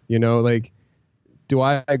here. You know, like, do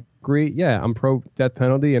I agree? Yeah, I'm pro death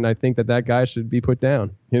penalty, and I think that guy should be put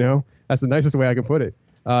down. You know, that's the nicest way I can put it.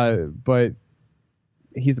 But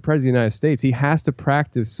he's the president of the United States. He has to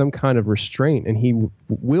practice some kind of restraint, and he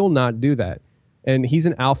will not do that. And he's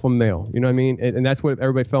an alpha male. You know what I mean? And that's what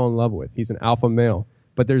everybody fell in love with. He's an alpha male.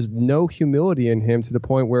 But there's no humility in him to the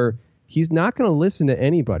point where he's not going to listen to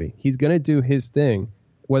anybody. He's going to do his thing.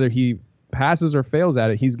 Whether he passes or fails at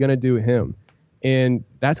it, he's going to do him. And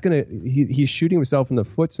that's going to, he's shooting himself in the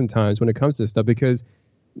foot sometimes when it comes to this stuff, because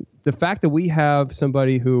the fact that we have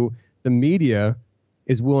somebody who the media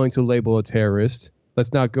is willing to label a terrorist,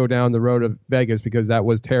 let's not go down the road of Vegas because that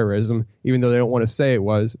was terrorism, even though they don't want to say it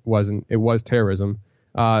was terrorism.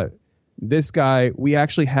 This guy, we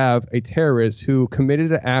actually have a terrorist who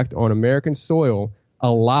committed an act on American soil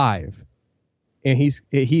alive. And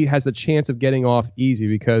he has a chance of getting off easy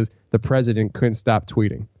because the president couldn't stop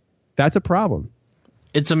tweeting. That's a problem.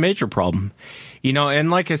 It's a major problem. You know, and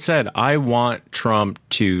like I said, I want Trump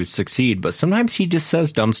to succeed, but sometimes he just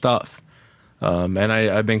says dumb stuff. And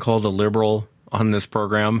I've been called a liberal on this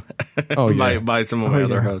program by some of my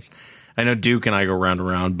other hosts. I know Duke and I go round and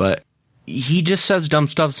round, but he just says dumb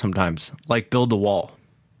stuff sometimes, like build a wall.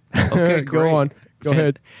 Okay, great. Go on. Go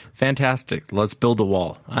ahead. Fantastic. Let's build a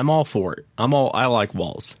wall. I'm all for it. I like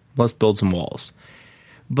walls. Let's build some walls.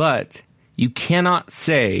 But you cannot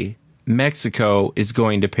say Mexico is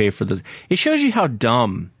going to pay for this. It shows you how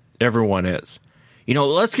dumb everyone is. You know,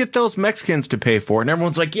 let's get those Mexicans to pay for it. And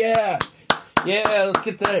everyone's like, yeah, let's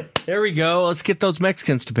get that. There we go. Let's get those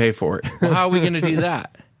Mexicans to pay for it. Well, how are we going to do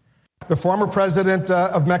that? The former president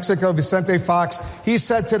of Mexico, Vicente Fox, he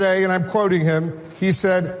said today, and I'm quoting him, he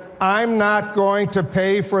said, I'm not going to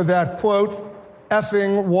pay for that, quote,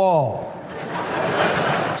 effing wall.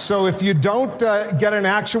 So if you don't get an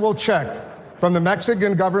actual check from the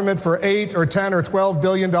Mexican government for $8 or $10 or $12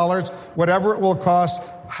 billion, whatever it will cost,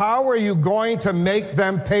 how are you going to make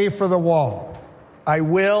them pay for the wall? I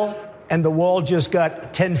will, and the wall just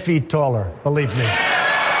got 10 feet taller, believe me.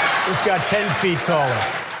 It's got 10 feet taller.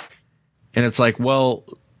 And it's like, well,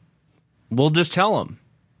 we'll just tell them.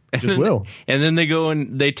 Just will. And then they go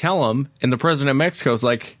and they tell them, and the president of Mexico is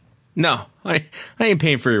like, no, I ain't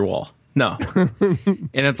paying for your wall. No. And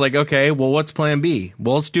it's like, okay, well, what's plan B?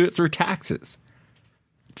 Well, let's do it through taxes.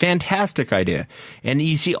 Fantastic idea. And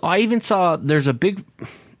you see, I even saw there's a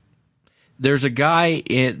guy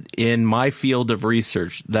in my field of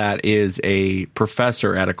research that is a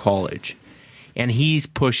professor at a college, and he's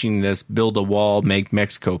pushing this build a wall, make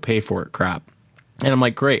Mexico pay for it crap. And I'm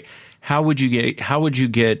like, great. How would you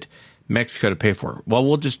get Mexico to pay for it? Well,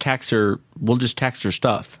 we'll just tax their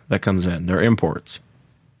stuff that comes in, their imports.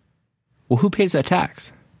 Well, who pays that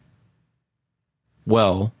tax?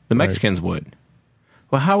 Well, the Mexicans would.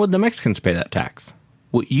 Well, how would the Mexicans pay that tax?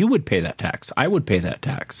 Well, you would pay that tax. I would pay that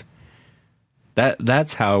tax.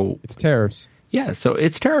 That's how... It's tariffs. Yeah, so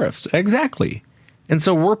it's tariffs. Exactly. And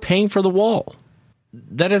so we're paying for the wall.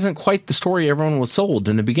 That isn't quite the story everyone was sold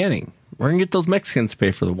in the beginning. We're going to get those Mexicans to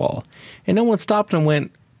pay for the wall. And no one stopped and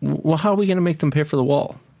went, well, how are we going to make them pay for the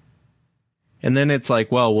wall? And then it's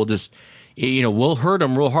like, well, we'll just... we'll hurt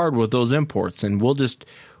them real hard with those imports, and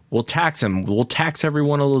we'll tax them. We'll tax every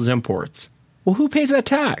one of those imports. Well, who pays that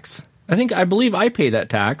tax? I believe I pay that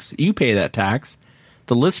tax. You pay that tax.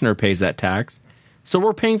 The listener pays that tax. So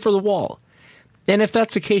we're paying for the wall. And if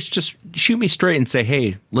that's the case, just shoot me straight and say,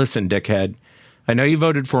 hey, listen, dickhead, I know you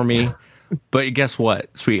voted for me, but guess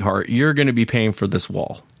what, sweetheart? You're going to be paying for this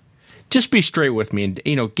wall. Just be straight with me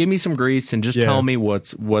and, give me some grease and just tell me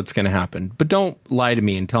what's going to happen. But don't lie to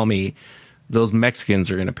me and tell me those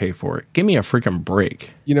Mexicans are going to pay for it. Give me a freaking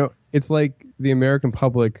break. It's like the American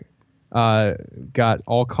public got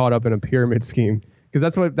all caught up in a pyramid scheme,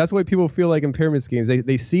 because that's what people feel like in pyramid schemes.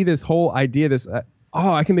 They see this whole idea, this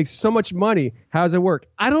I can make so much money. How does it work?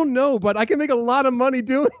 I don't know, but I can make a lot of money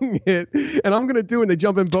doing it, and I'm going to do it. And they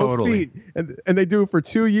jump in both feet, and they do it for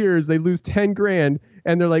 2 years. They lose 10 grand,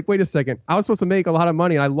 and they're like, wait a second, I was supposed to make a lot of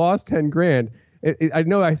money, and I lost 10 grand. I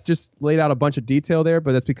know I just laid out a bunch of detail there,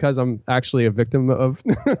 but that's because I'm actually a victim of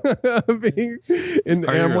being in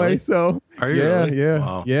Amway. Really? So Really?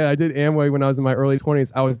 Wow. Yeah, I did Amway when I was in my early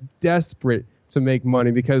 20s. I was desperate to make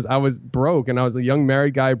money because I was broke, and I was a young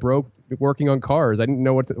married guy broke working on cars. I didn't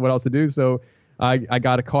know what else to do, so I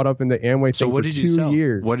got caught up in the Amway thing for 2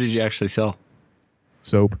 years. What did you actually sell?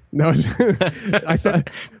 Soap. No, I saw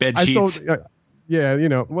bed sheets.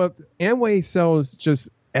 Well, Amway sells just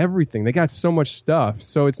everything. They got so much stuff,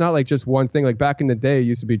 so it's not like just one thing. Like back in the day, it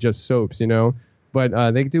used to be just soaps,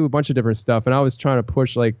 but they do a bunch of different stuff. And I was trying to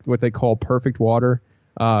push like what they call perfect water,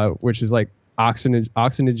 which is like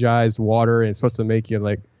oxygenized water, and it's supposed to make you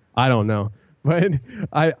like, I don't know. But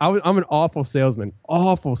I'm an awful salesman,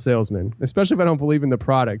 especially if I don't believe in the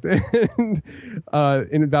product. And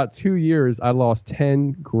in about 2 years, I lost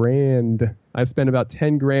 10 grand. I spent about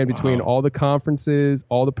 10 grand between all the conferences,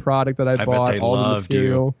 all the product that I bought, all the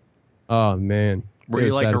material. You. Oh man, were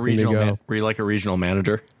you like a regional? Were you like a regional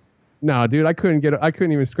manager? No, dude, I couldn't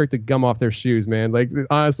even scrape the gum off their shoes, man. Like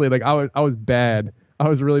honestly, like I was bad. I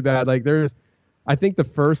was really bad. Like I think the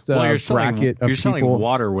first bracket of you're selling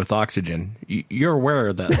water with oxygen. You're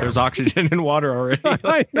aware that there's oxygen in water already.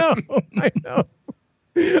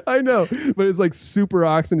 I know, but it's like super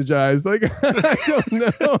oxygenized. Like I don't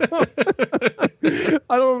know.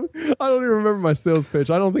 I don't even remember my sales pitch.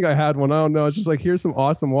 I don't think I had one. I don't know. It's just like, here's some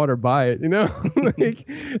awesome water, buy it. Like,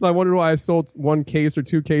 I wondered why I sold one case or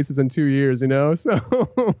 2 cases in 2 years.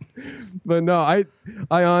 So, but no, I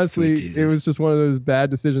honestly, it was just one of those bad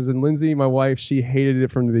decisions. And Lindsay, my wife, she hated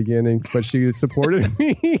it from the beginning, but she supported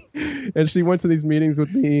me, and she went to these meetings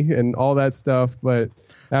with me and all that stuff. But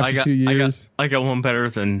after 2 years, I got one better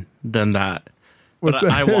than that. But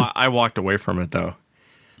I walked away from it though.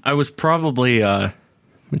 I was probably let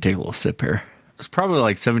me take a little sip here. I was probably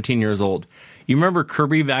like 17 years old. You remember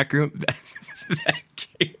Kirby vacuum?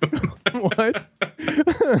 What?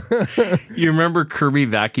 You remember Kirby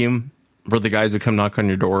vacuum, where the guys would come knock on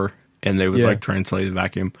your door and they would like translate the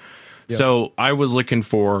vacuum? Yeah. So I was looking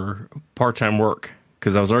for part-time work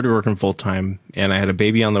because I was already working full-time, and I had a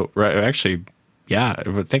baby on the actually. Yeah,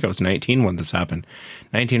 I think I was 19 when this happened,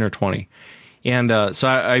 19 or 20. And so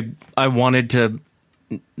I wanted to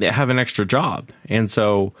have an extra job. And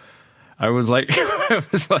so I was like,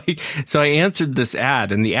 so I answered this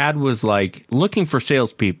ad, and the ad was like looking for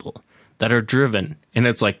salespeople that are driven, and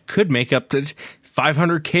it's like could make up to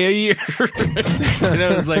 $500K a year. And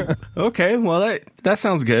I was like, okay, well that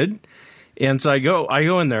sounds good. And so I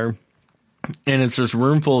go in there, and it's this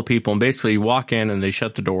room full of people, and basically you walk in and they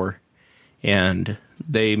shut the door, and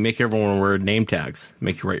they make everyone wear name tags,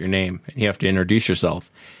 make you write your name, and you have to introduce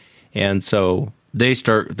yourself. And so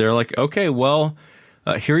they're like, okay, well,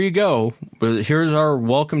 here you go. Here's our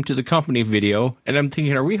welcome to the company video. And I'm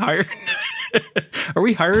thinking, are we hired? Are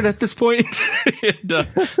we hired at this point? And, I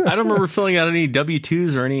don't remember filling out any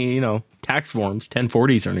W-2s or any, tax forms,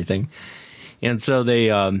 1040s or anything. And so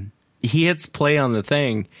he hits play on the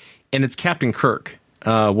thing, and it's Captain Kirk.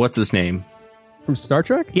 What's his name? From Star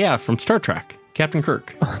Trek? Yeah, from Star Trek. Captain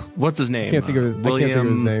Kirk. What's his name? I can't think of his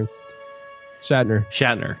name.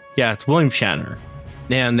 Shatner. Yeah, it's William Shatner.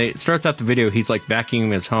 And it starts out the video, he's like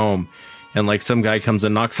vacuuming his home, and like some guy comes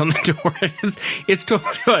and knocks on the door. It's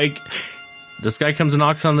totally like this guy comes and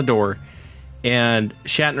knocks on the door, and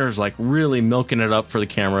Shatner's like really milking it up for the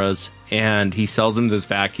cameras, and he sells him this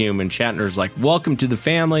vacuum, and Shatner's like, welcome to the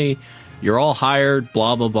family, you're all hired,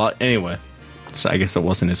 blah blah blah. Anyway, so I guess it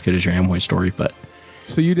wasn't as good as your Amway story, but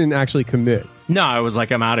so you didn't actually commit? No, I was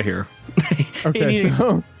like, I'm out of here. Okay,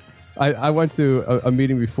 so I went to a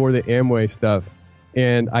meeting before the Amway stuff,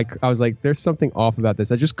 and I was like, there's something off about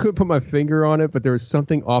this. I just couldn't put my finger on it, but there was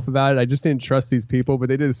something off about it. I just didn't trust these people, but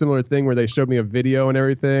they did a similar thing where they showed me a video and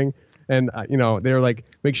everything. And, they were like,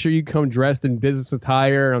 make sure you come dressed in business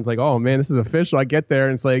attire. And I was like, oh, man, this is official. I get there,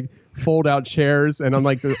 and it's like fold out chairs. And I'm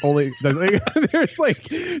like, there's like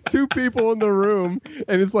two people in the room,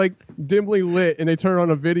 and it's like dimly lit. And they turn on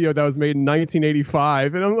a video that was made in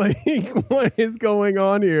 1985. And I'm like, what is going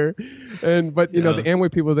on here? But the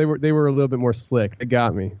Amway people, they were a little bit more slick. They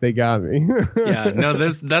got me. Yeah, no,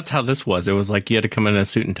 that's how this was. It was like you had to come in a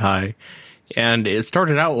suit and tie. And it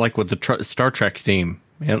started out like with the Star Trek theme.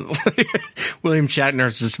 And William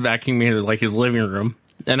Shatner's just vacuuming into like his living room.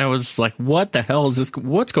 And I was like, what the hell is this?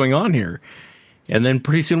 What's going on here? And then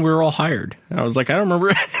pretty soon we were all hired. And I was like, I don't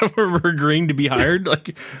remember agreeing to be hired.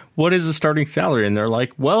 Like, what is the starting salary? And they're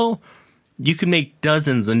like, well, you can make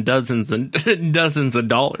dozens and dozens and dozens of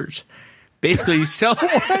dollars. Basically, sell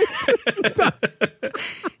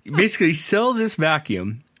this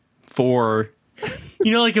vacuum for,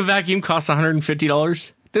 like a vacuum costs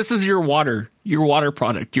 $150. This is your water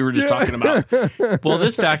product you were just talking about. Well,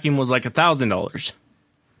 this vacuum was like $1,000.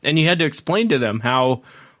 And you had to explain to them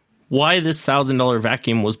why this $1,000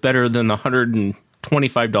 vacuum was better than the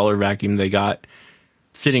 $125 vacuum they got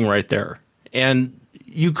sitting right there. And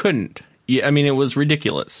you couldn't. I mean, it was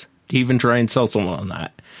ridiculous to even try and sell someone on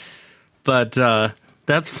that. But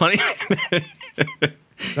that's funny.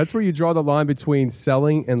 That's where you draw the line between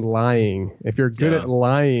selling and lying. If you're good at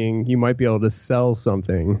lying, you might be able to sell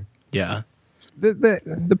something. Yeah.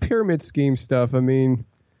 The pyramid scheme stuff, I mean,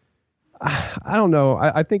 I don't know.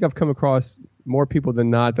 I think I've come across more people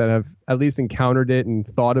than not that have at least encountered it and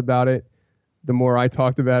thought about it the more I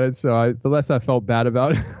talked about it. So the less I felt bad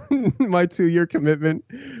about my 2-year commitment.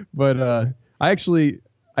 But I actually,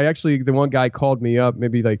 the one guy called me up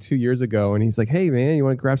maybe like 2 years ago, and he's like, hey, man, you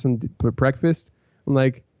want to grab some breakfast? I'm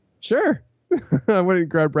like, sure. I went and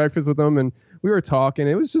grabbed breakfast with him, and we were talking.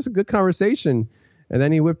 It was just a good conversation. And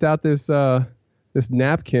then he whipped out this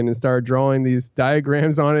napkin and started drawing these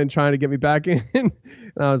diagrams on it and trying to get me back in. And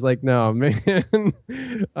I was like, no, man,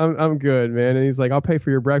 I'm good, man. And he's like, I'll pay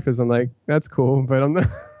for your breakfast. I'm like, that's cool, but I'm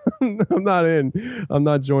not in. I'm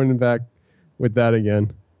not joining back with that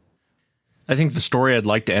again. I think the story I'd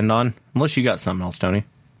like to end on, unless you got something else, Tony.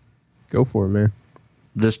 Go for it, man.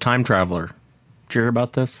 This time traveler. Did you hear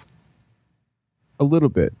about this? A little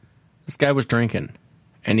bit. This guy was drinking,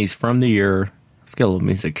 and he's from the year, let's get a little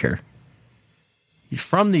music here. He's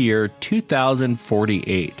from the year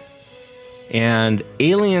 2048, and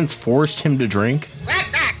aliens forced him to drink,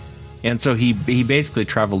 and so he basically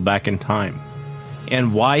traveled back in time.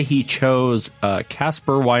 And why he chose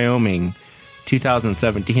Casper, Wyoming,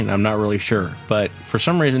 2017, I'm not really sure, but for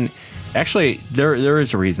some reason, actually, there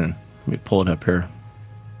is a reason. Let me pull it up here.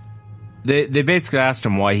 They basically asked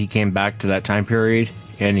him why he came back to that time period,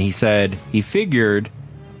 and he said he figured,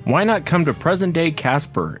 why not come to present-day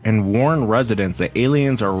Casper and warn residents that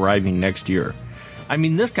aliens are arriving next year? I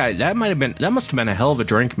mean, this guy, that must have been a hell of a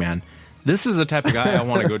drink, man. This is the type of guy I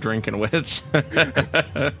want to go drinking with.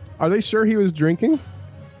 Are they sure he was drinking?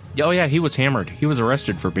 Oh, yeah, he was hammered. He was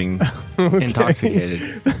arrested for being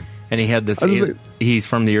intoxicated. And he had this, he's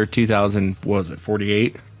from the year 2000, what was it,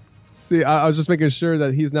 48? See, I was just making sure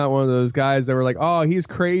that he's not one of those guys that were like, "Oh, he's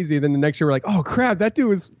crazy." Then the next year we're like, "Oh crap, he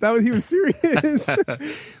was serious." It's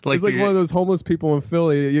like one of those homeless people in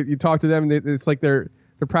Philly. You talk to them, and it's like they're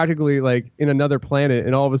practically like in another planet,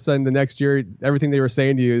 and all of a sudden the next year everything they were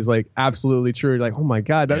saying to you is like absolutely true. You're like, "Oh my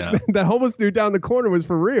god, that homeless dude down the corner was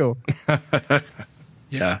for real."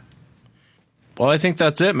 Yeah. Well, I think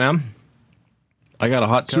that's it, man. I got a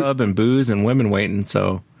hot tub and booze and women waiting,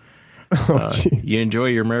 so. You enjoy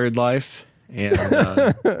your married life, and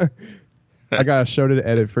I got a show to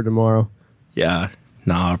edit for tomorrow. Yeah,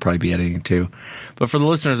 no, I'll probably be editing too. But for the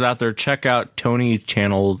listeners out there, check out Tony's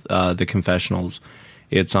channel, The Confessionals.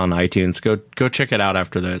 It's on iTunes. Go check it out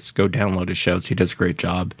after this. Go download his shows. He does a great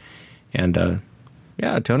job. And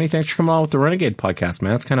yeah, Tony, thanks for coming on with the Renegade podcast,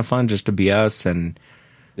 man. It's kind of fun just to be us, and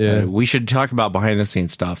we should talk about behind the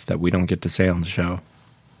scenes stuff that we don't get to say on the show.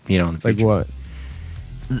 In the future. Like what?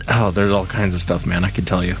 Oh, there's all kinds of stuff, man. I can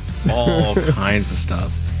tell you all kinds of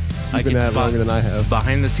stuff. You've been at it longer than I have.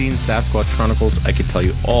 Behind the scenes, Sasquatch Chronicles. I could tell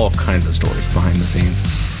you all kinds of stories behind the scenes.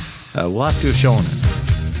 We'll have to do a show on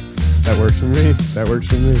it. That works for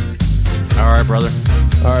me. All right, brother.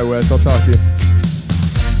 All right, Wes. I'll talk to you.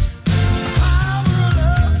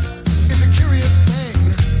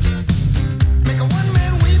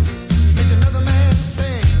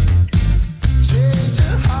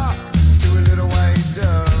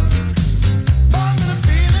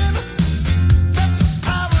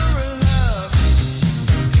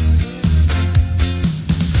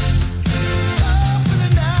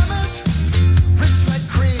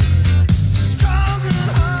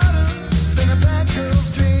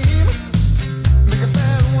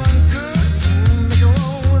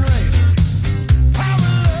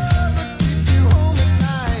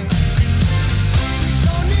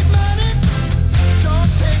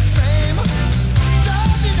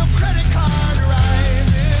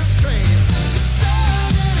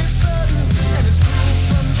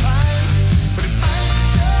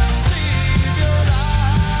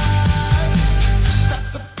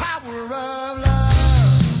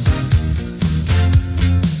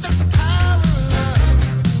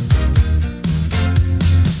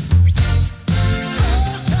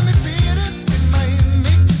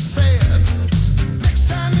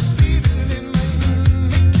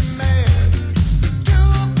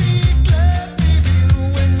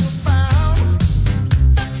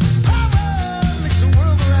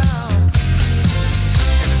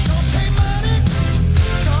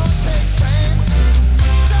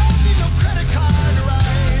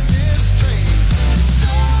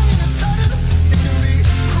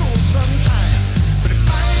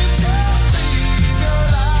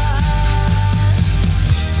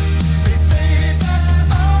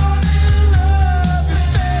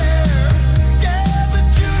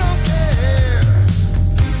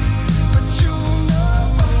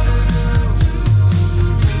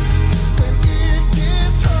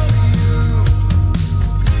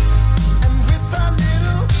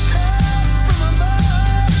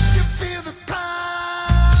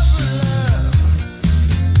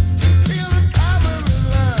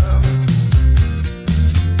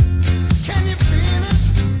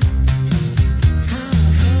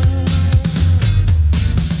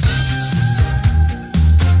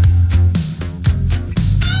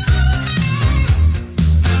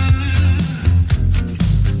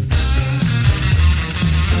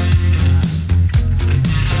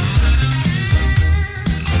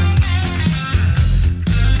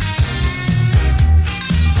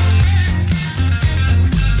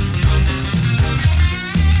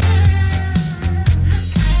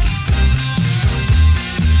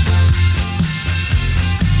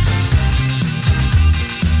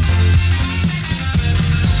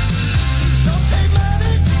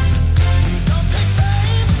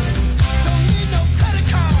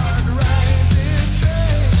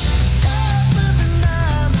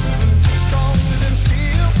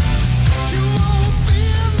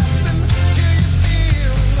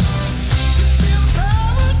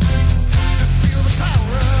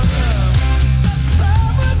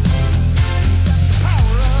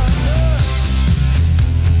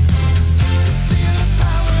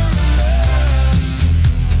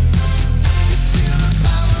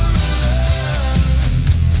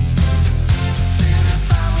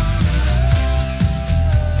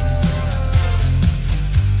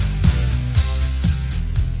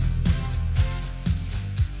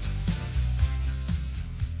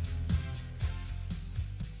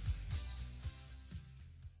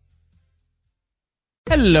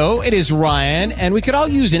 Hello, it is Ryan, and we could all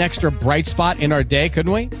use an extra bright spot in our day,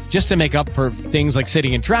 couldn't we? Just to make up for things like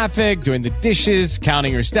sitting in traffic, doing the dishes,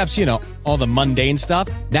 counting your steps, you know, all the mundane stuff.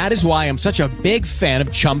 That is why I'm such a big fan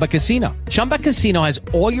of Chumba Casino. Chumba Casino has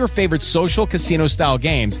all your favorite social casino-style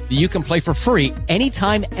games that you can play for free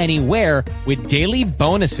anytime, anywhere with daily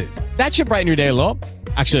bonuses. That should brighten your day a little.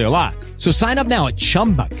 Actually, a lot. So sign up now at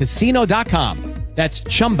ChumbaCasino.com. That's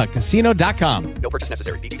ChumbaCasino.com. No purchase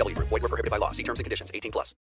necessary. VGW Group. Void where prohibited by law. See terms and conditions. 18+.